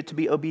needed to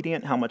be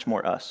obedient, how much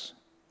more us?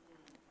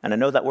 And I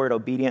know that word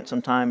obedient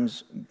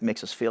sometimes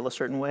makes us feel a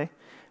certain way,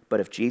 but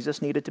if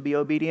Jesus needed to be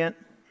obedient,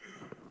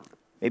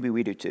 maybe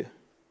we do too.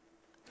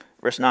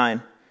 Verse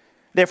 9,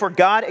 therefore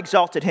God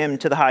exalted him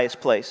to the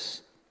highest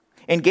place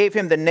and gave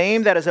him the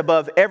name that is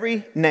above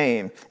every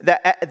name,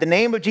 that at the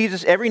name of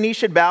Jesus every knee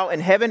should bow in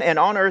heaven and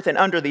on earth and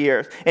under the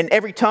earth, and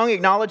every tongue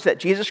acknowledge that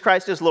Jesus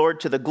Christ is Lord,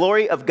 to the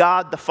glory of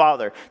God the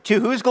Father. To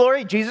whose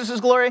glory? Jesus'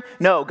 glory?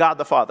 No, God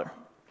the Father.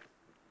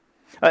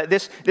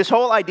 This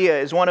whole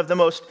idea is one of the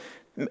most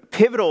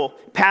pivotal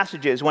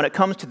passages when it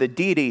comes to the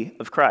deity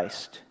of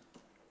Christ.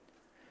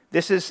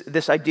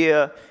 This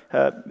idea,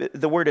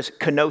 the word is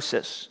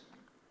kenosis.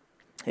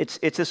 It's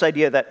this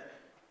idea that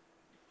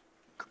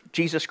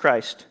Jesus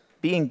Christ,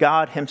 being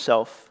God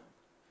himself,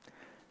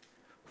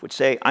 would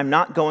say, I'm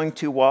not going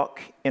to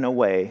walk in a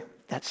way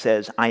that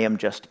says, I am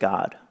just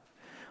God.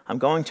 I'm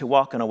going to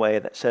walk in a way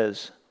that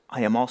says,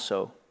 I am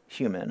also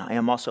human. I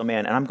am also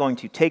man. And I'm going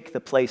to take the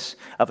place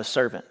of a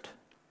servant.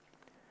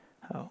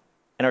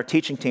 In our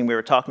teaching team, we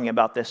were talking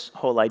about this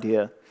whole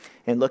idea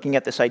and looking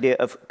at this idea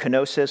of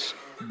kenosis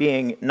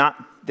being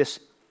not this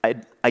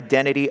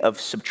identity of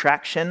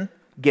subtraction,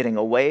 getting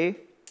away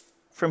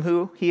from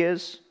who he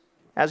is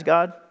as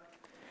God,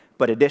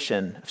 but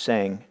addition of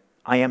saying,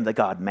 I am the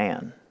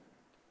God-man.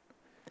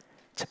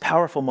 It's a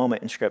powerful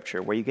moment in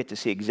Scripture where you get to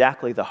see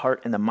exactly the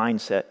heart and the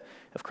mindset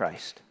of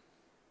Christ.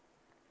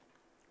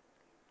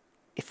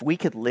 If we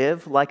could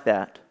live like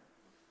that,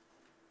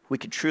 we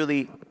could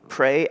truly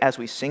pray as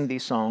we sing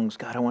these songs,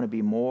 God, I want to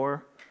be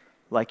more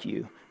like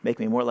you. Make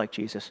me more like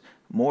Jesus.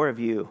 More of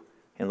you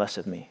and less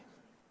of me.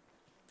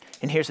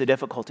 And here's the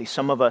difficulty.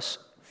 Some of us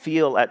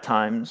feel at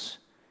times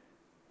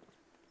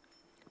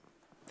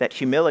that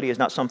humility is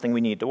not something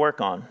we need to work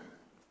on.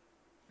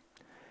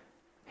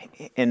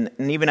 And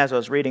even as I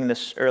was reading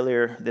this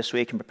earlier this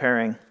week and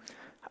preparing,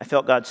 I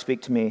felt God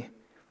speak to me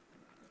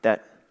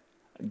that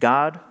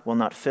God will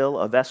not fill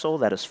a vessel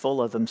that is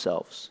full of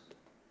themselves.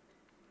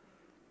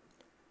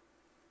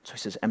 So he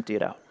says, empty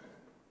it out.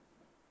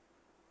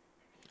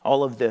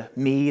 All of the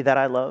me that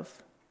I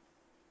love,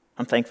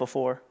 I'm thankful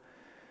for,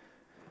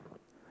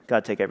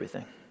 God, take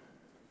everything.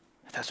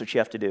 If that's what you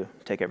have to do,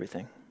 take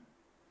everything.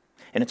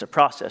 And it's a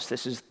process.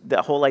 This is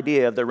the whole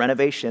idea of the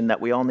renovation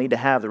that we all need to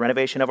have, the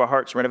renovation of our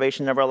hearts,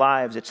 renovation of our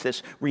lives. It's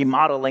this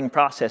remodeling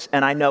process,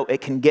 and I know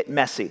it can get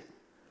messy.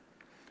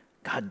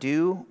 God,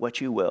 do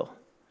what you will.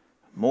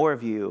 More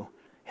of you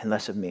and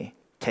less of me.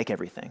 Take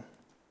everything.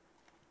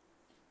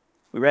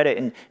 We read it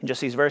in just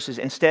these verses.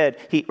 Instead,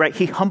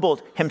 he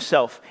humbled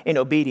himself in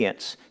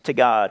obedience to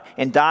God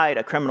and died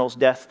a criminal's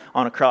death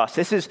on a cross.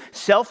 This is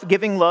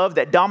self-giving love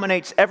that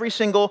dominates every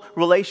single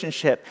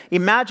relationship.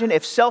 Imagine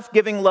if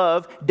self-giving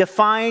love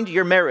defined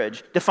your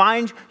marriage,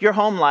 defined your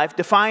home life,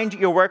 defined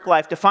your work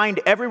life, defined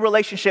every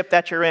relationship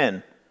that you're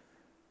in.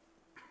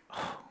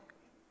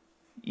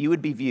 You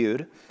would be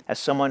viewed as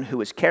someone who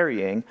is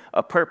carrying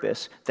a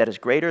purpose that is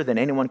greater than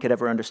anyone could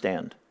ever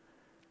understand.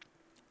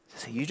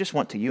 So you just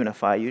want to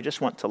unify, you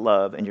just want to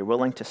love, and you're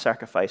willing to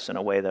sacrifice in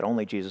a way that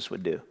only Jesus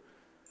would do.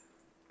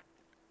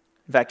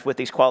 In fact, with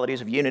these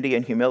qualities of unity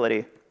and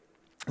humility,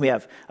 we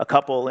have a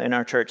couple in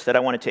our church that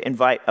I wanted to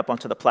invite up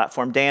onto the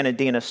platform, Dan and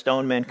Dina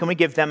Stoneman. Can we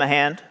give them a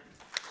hand?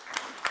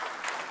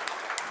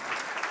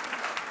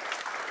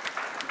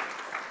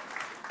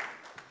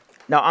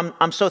 Now,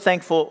 I'm so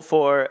thankful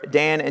for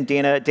Dan and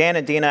Dina. Dan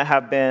and Dina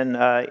have been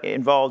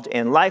involved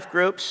in life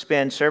groups,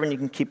 been serving. You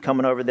can keep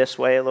coming over this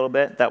way a little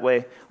bit. That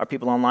way our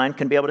people online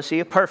can be able to see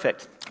you.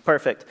 Perfect.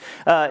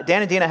 Dan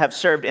and Dina have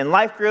served in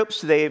life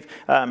groups. They've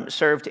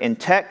served in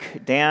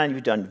tech. Dan,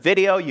 you've done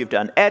video. You've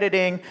done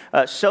editing.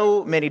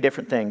 So many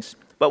different things.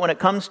 But when it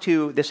comes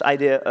to this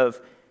idea of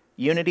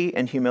unity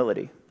and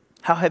humility,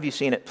 how have you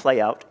seen it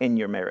play out in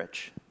your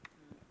marriage?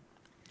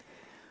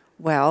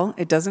 Well,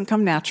 it doesn't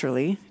come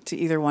naturally to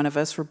either one of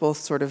us. We're both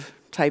sort of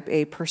type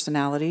A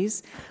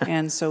personalities,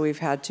 and so we've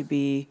had to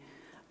be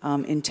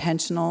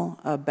intentional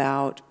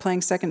about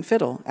playing second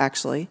fiddle,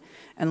 actually,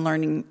 and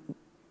learning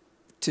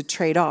to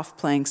trade off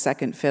playing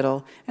second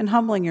fiddle and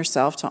humbling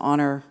yourself to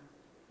honor,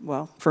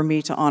 well, for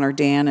me to honor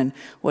Dan and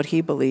what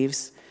he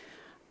believes.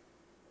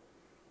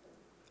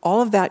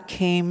 All of that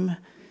came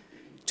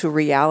to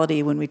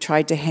reality when we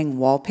tried to hang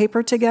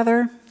wallpaper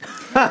together.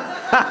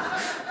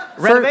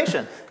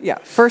 Renovation.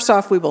 First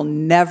off, we will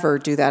never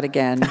do that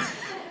again.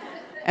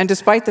 And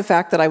despite the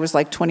fact that I was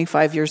like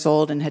 25 years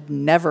old and had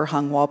never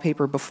hung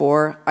wallpaper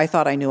before, I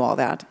thought I knew all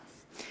that.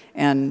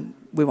 And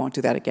we won't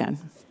do that again.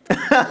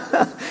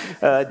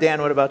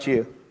 Dan, what about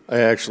you?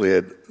 I actually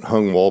had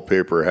hung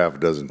wallpaper half a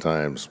dozen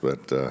times,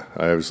 but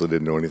I obviously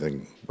didn't know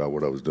anything about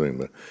what I was doing.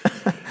 But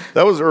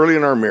that was early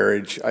in our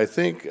marriage. I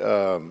think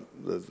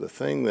the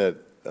thing that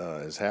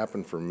has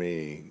happened for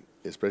me,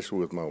 especially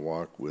with my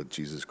walk with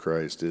Jesus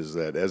Christ, is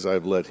that as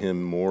I've let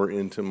him more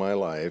into my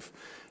life,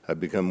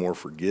 I've become more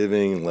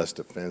forgiving and less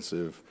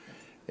defensive.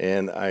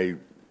 And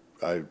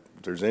if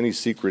there's any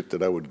secret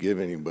that I would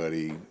give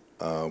anybody,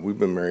 we've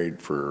been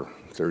married for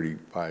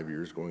 35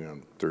 years, going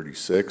on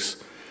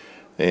 36.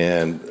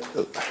 And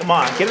come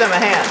on, give them a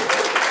hand.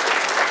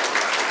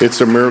 It's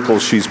a miracle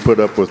she's put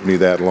up with me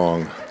that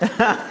long.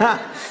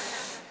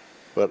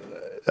 But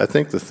I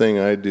think the thing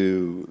I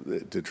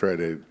do to try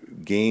to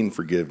gain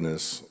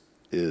forgiveness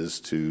is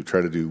to try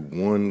to do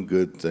one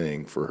good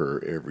thing for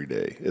her every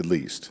day, at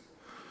least.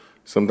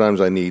 Sometimes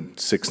I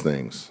need 6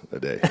 things a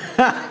day.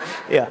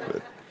 Yeah.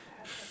 But.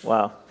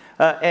 Wow.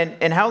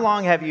 And how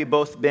long have you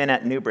both been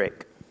at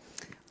Newbreak?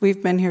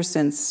 We've been here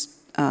since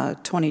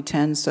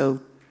 2010,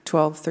 so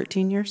 12,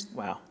 13 years.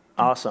 Wow.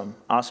 Awesome.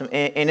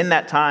 And in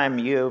that time,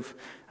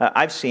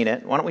 I've seen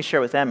it. Why don't we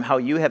share with them how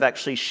you have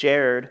actually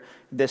shared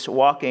this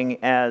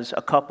walking as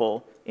a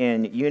couple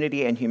in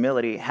unity and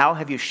humility? How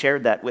have you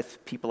shared that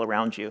with people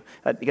around you?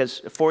 Because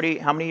 40,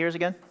 how many years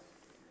again?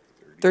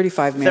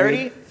 35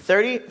 married.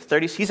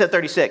 30, he said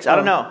 36. I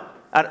don't know.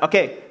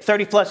 Okay,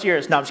 30 plus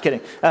years. No, I'm just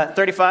kidding.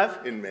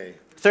 35? In May.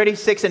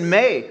 36 in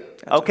May.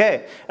 Gotcha.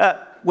 Okay.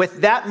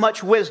 With that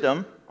much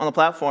wisdom on the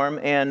platform,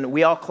 and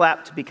we all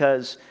clapped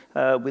because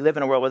we live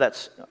in a world where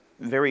that's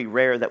very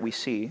rare that we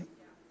see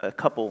a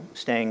couple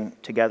staying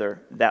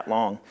together that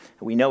long.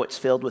 We know it's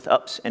filled with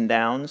ups and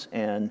downs,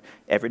 and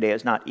every day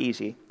is not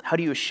easy. How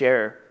do you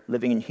share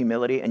living in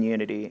humility and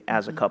unity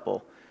as a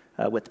couple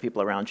with the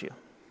people around you?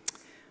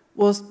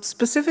 Well,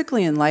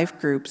 specifically in life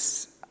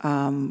groups,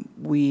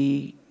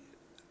 we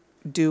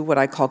do what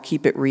I call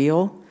keep it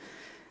real.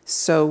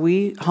 So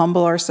we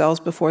humble ourselves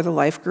before the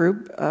life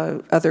group,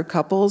 other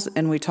couples,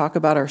 and we talk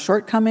about our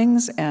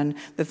shortcomings and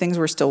the things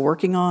we're still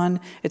working on.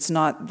 It's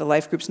not, the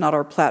life group's not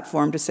our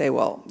platform to say,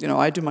 well, you know,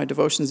 I do my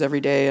devotions every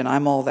day and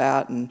I'm all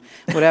that and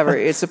whatever.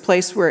 It's a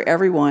place where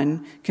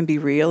everyone can be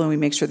real, and we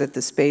make sure that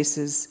the space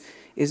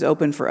is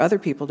open for other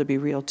people to be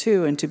real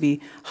too, and to be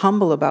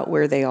humble about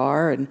where they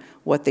are and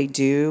what they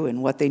do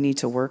and what they need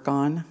to work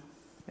on.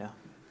 Yeah.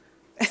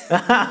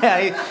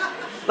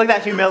 Look at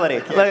that humility.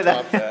 Look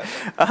at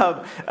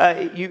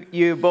that.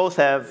 You both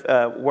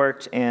have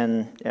worked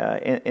in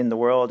the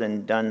world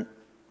and done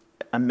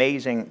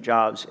amazing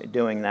jobs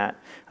doing that.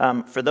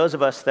 For those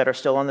of us that are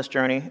still on this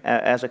journey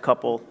as a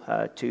couple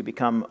to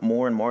become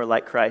more and more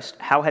like Christ,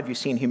 how have you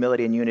seen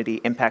humility and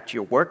unity impact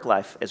your work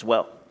life as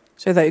well?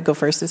 So I thought you'd go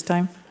first this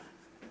time.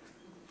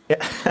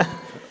 Yeah.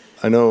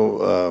 I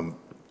know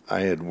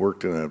I had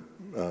worked in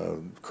a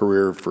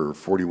career for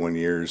 41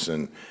 years,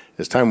 and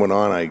as time went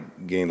on, I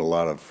gained a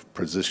lot of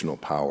positional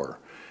power.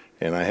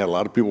 And I had a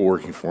lot of people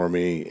working for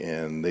me,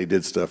 and they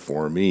did stuff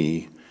for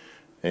me.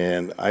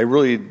 And I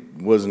really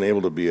wasn't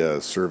able to be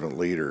a servant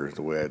leader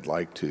the way I'd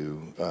like to.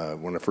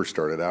 When I first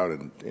started out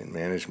in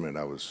management,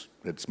 I was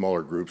at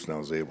smaller groups, and I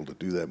was able to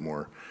do that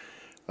more.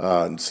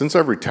 And since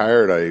I've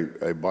retired,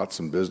 I bought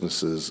some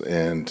businesses,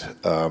 and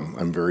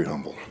I'm very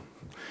humble.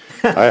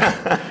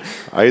 I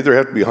either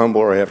have to be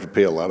humble or I have to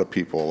pay a lot of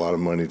people a lot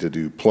of money to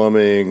do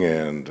plumbing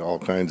and all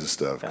kinds of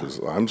stuff, because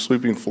I'm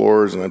sweeping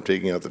floors and I'm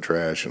taking out the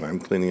trash and I'm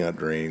cleaning out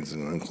drains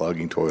and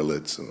unclogging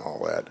toilets and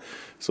all that.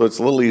 So it's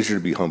a little easier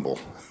to be humble.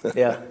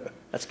 Yeah,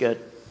 that's good.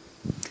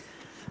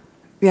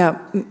 Yeah,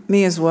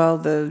 me as well.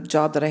 The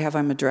job that I have,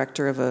 I'm a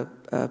director of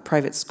a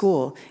private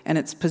school, and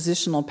it's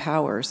positional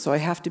power. So I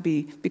have to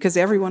be, because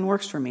everyone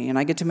works for me and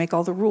I get to make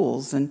all the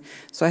rules, and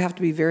so I have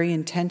to be very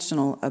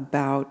intentional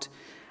about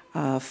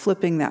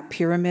flipping that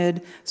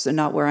pyramid, so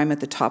not where I'm at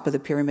the top of the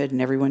pyramid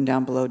and everyone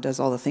down below does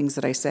all the things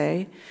that I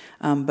say,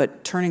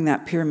 but turning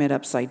that pyramid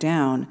upside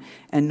down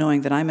and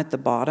knowing that I'm at the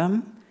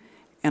bottom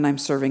and I'm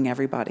serving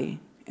everybody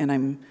and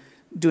I'm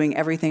doing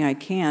everything I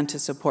can to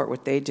support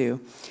what they do.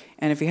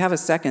 And if you have a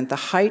second, the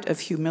height of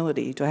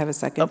humility, do I have a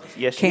second? Oh,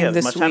 yes, came you have.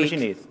 this As much time week. as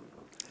you need.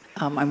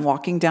 I'm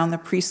walking down the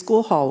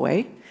preschool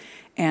hallway,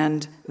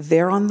 and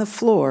there on the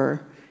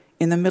floor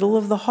in the middle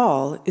of the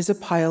hall is a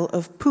pile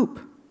of poop.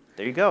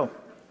 There you go.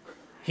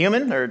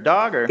 Human or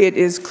dog or? It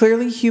is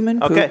clearly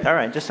human poop. Okay, all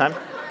right, just time.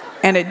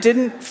 And it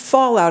didn't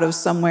fall out of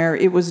somewhere,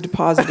 it was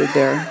deposited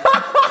there.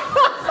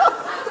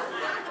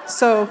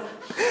 So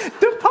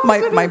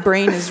my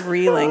brain is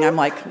reeling. I'm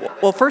like,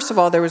 well, first of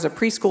all, there was a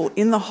preschooler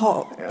in the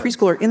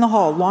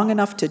hall long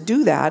enough to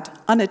do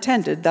that,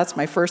 unattended. That's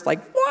my first,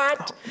 like,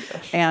 what?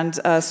 Oh, and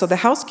so the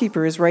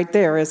housekeeper is right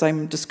there as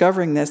I'm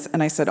discovering this.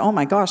 And I said, oh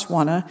my gosh,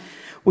 Juana,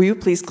 will you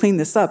please clean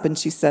this up? And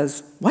she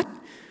says, what?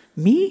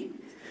 Me?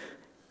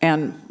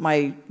 And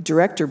my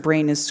director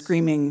brain is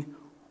screaming,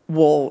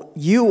 well,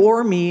 you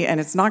or me, and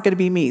it's not going to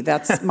be me.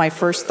 That's my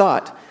first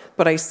thought.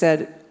 But I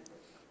said,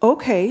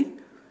 okay,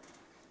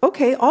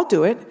 I'll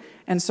do it.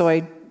 And so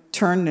I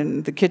turned,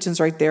 and the kitchen's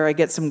right there. I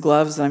get some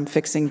gloves, and I'm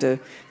fixing to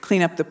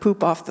clean up the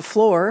poop off the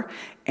floor.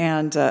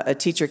 And a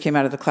teacher came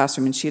out of the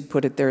classroom, and she had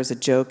put it there as a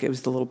joke. It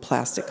was the little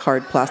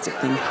hard plastic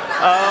thing.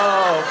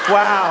 Oh,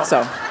 wow.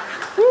 So,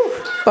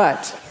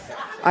 but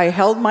I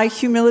held my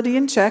humility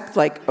in check,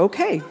 like,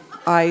 okay,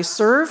 I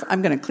serve,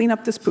 I'm going to clean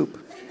up this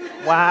poop.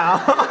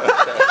 Wow.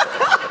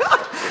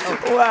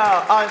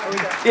 Wow.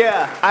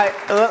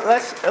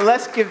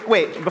 Let's give,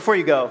 wait, before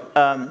you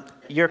go,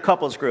 your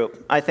couples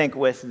group, I think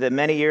with the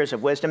many years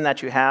of wisdom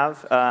that you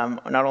have,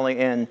 not only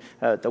in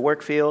the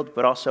work field,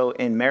 but also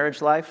in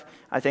marriage life,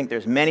 I think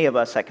there's many of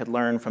us that could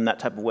learn from that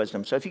type of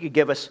wisdom. So if you could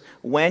give us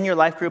when your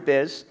life group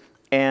is,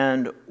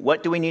 and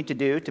what do we need to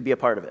do to be a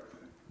part of it?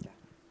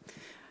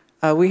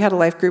 We had a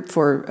life group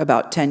for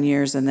about 10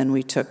 years, and then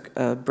we took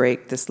a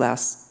break this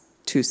last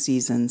 2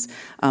 seasons.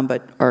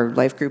 But our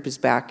life group is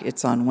back.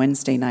 It's on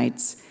Wednesday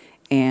nights,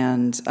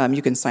 and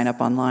you can sign up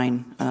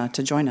online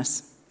to join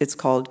us. It's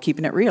called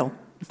Keeping It Real.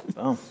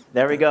 Oh,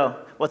 there we go.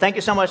 Well, thank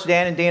you so much,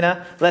 Dan and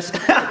Dina. Let's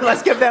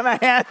give them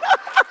a hand.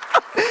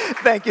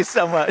 Thank you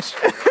so much.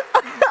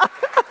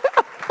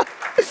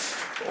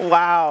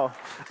 Wow.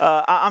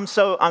 I'm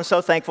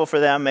so thankful for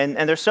them,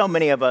 and there's so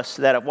many of us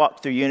that have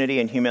walked through unity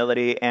and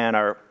humility and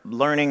are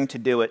learning to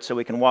do it so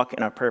we can walk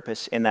in our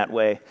purpose in that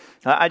way.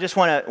 I just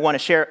want to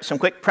share some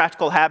quick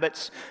practical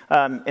habits,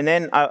 and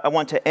then I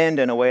want to end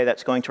in a way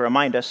that's going to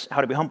remind us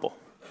how to be humble.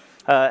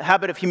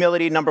 Habit of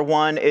humility, number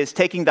 1, is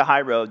taking the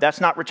high road. That's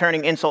not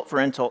returning insult for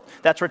insult.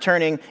 That's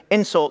returning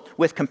insult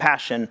with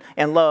compassion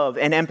and love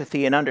and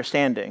empathy and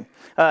understanding.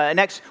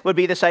 Next would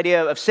be this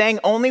idea of saying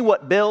only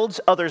what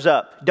builds others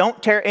up.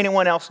 Don't tear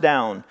anyone else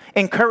down.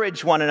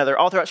 Encourage one another.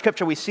 All throughout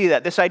Scripture we see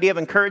that. This idea of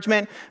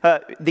encouragement,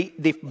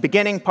 the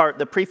beginning part,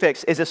 the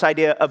prefix, is this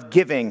idea of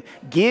giving.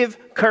 Give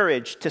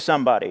courage to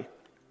somebody.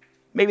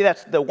 Maybe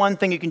that's the one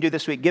thing you can do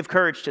this week. Give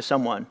courage to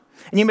someone.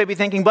 And you may be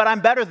thinking, but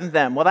I'm better than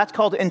them. Well, that's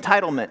called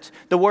entitlement.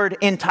 The word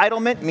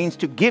entitlement means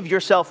to give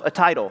yourself a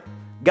title.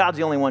 God's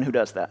the only one who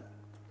does that.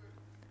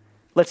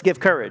 Let's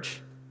give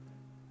courage,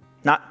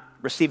 not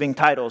receiving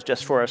titles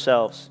just for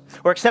ourselves.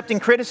 Or accepting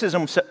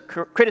criticism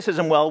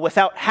well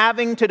without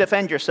having to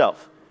defend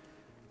yourself.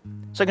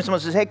 So someone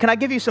says, hey, can I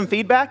give you some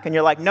feedback? And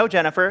you're like, no,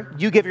 Jennifer,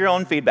 you give your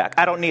own feedback.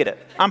 I don't need it.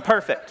 I'm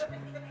perfect.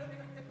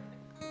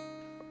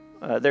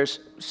 There's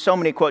so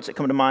many quotes that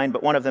come to mind,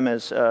 but one of them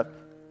is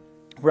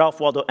Ralph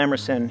Waldo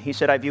Emerson. He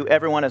said, I view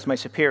everyone as my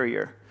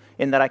superior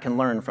in that I can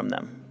learn from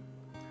them.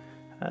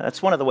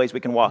 That's one of the ways we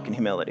can walk in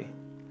humility.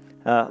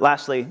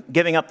 Lastly,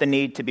 giving up the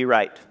need to be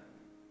right.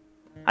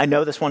 I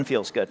know this one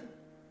feels good.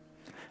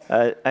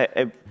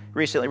 I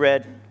recently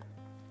read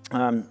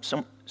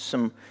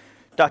some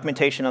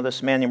documentation of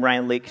this man named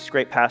Ryan Leake. He's a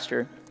great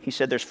pastor. He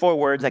said there's 4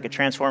 words that could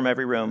transform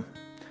every room.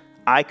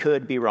 I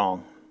could be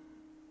wrong.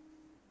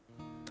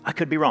 I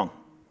could be wrong.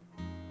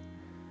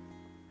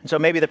 And so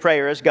maybe the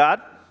prayer is,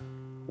 God,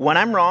 when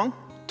I'm wrong,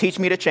 teach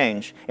me to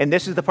change. And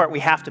this is the part we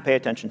have to pay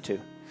attention to.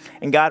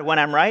 And God, when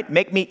I'm right,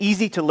 make me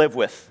easy to live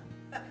with.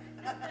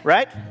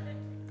 Right?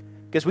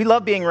 Because we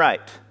love being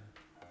right.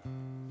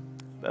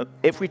 But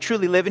if we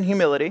truly live in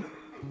humility,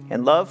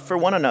 and love for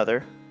one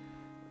another,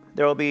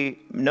 there will be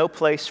no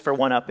place for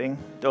one-upping.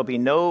 There will be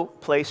no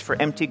place for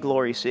empty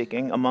glory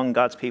seeking among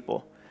God's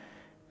people,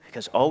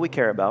 because all we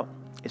care about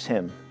is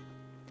him.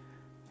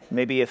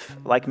 Maybe if,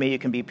 like me, you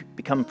can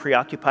become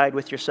preoccupied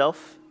with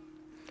yourself,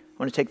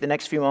 I want to take the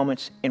next few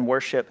moments in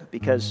worship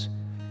because,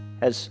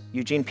 as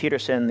Eugene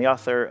Peterson, the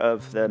author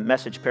of the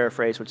Message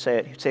paraphrase, would say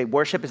it, he'd say,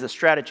 worship is the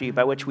strategy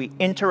by which we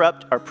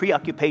interrupt our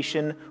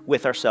preoccupation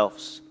with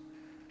ourselves.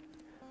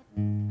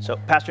 So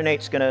Pastor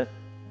Nate's going to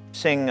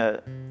sing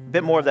a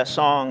bit more of that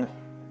song,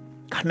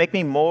 God, make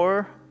me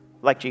more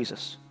like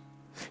Jesus.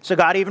 So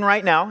God, even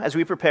right now, as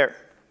we prepare,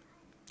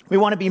 we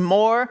want to be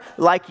more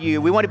like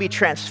you. We want to be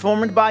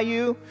transformed by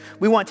you.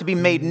 We want to be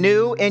made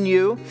new in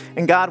you.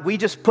 And God, we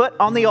just put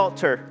on the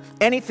altar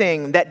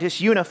anything that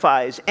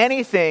disunifies,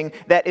 anything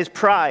that is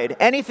pride,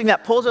 anything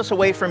that pulls us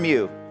away from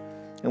you.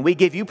 And we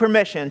give you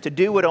permission to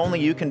do what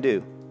only you can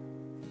do.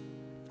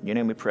 In your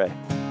name we pray.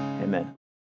 Amen.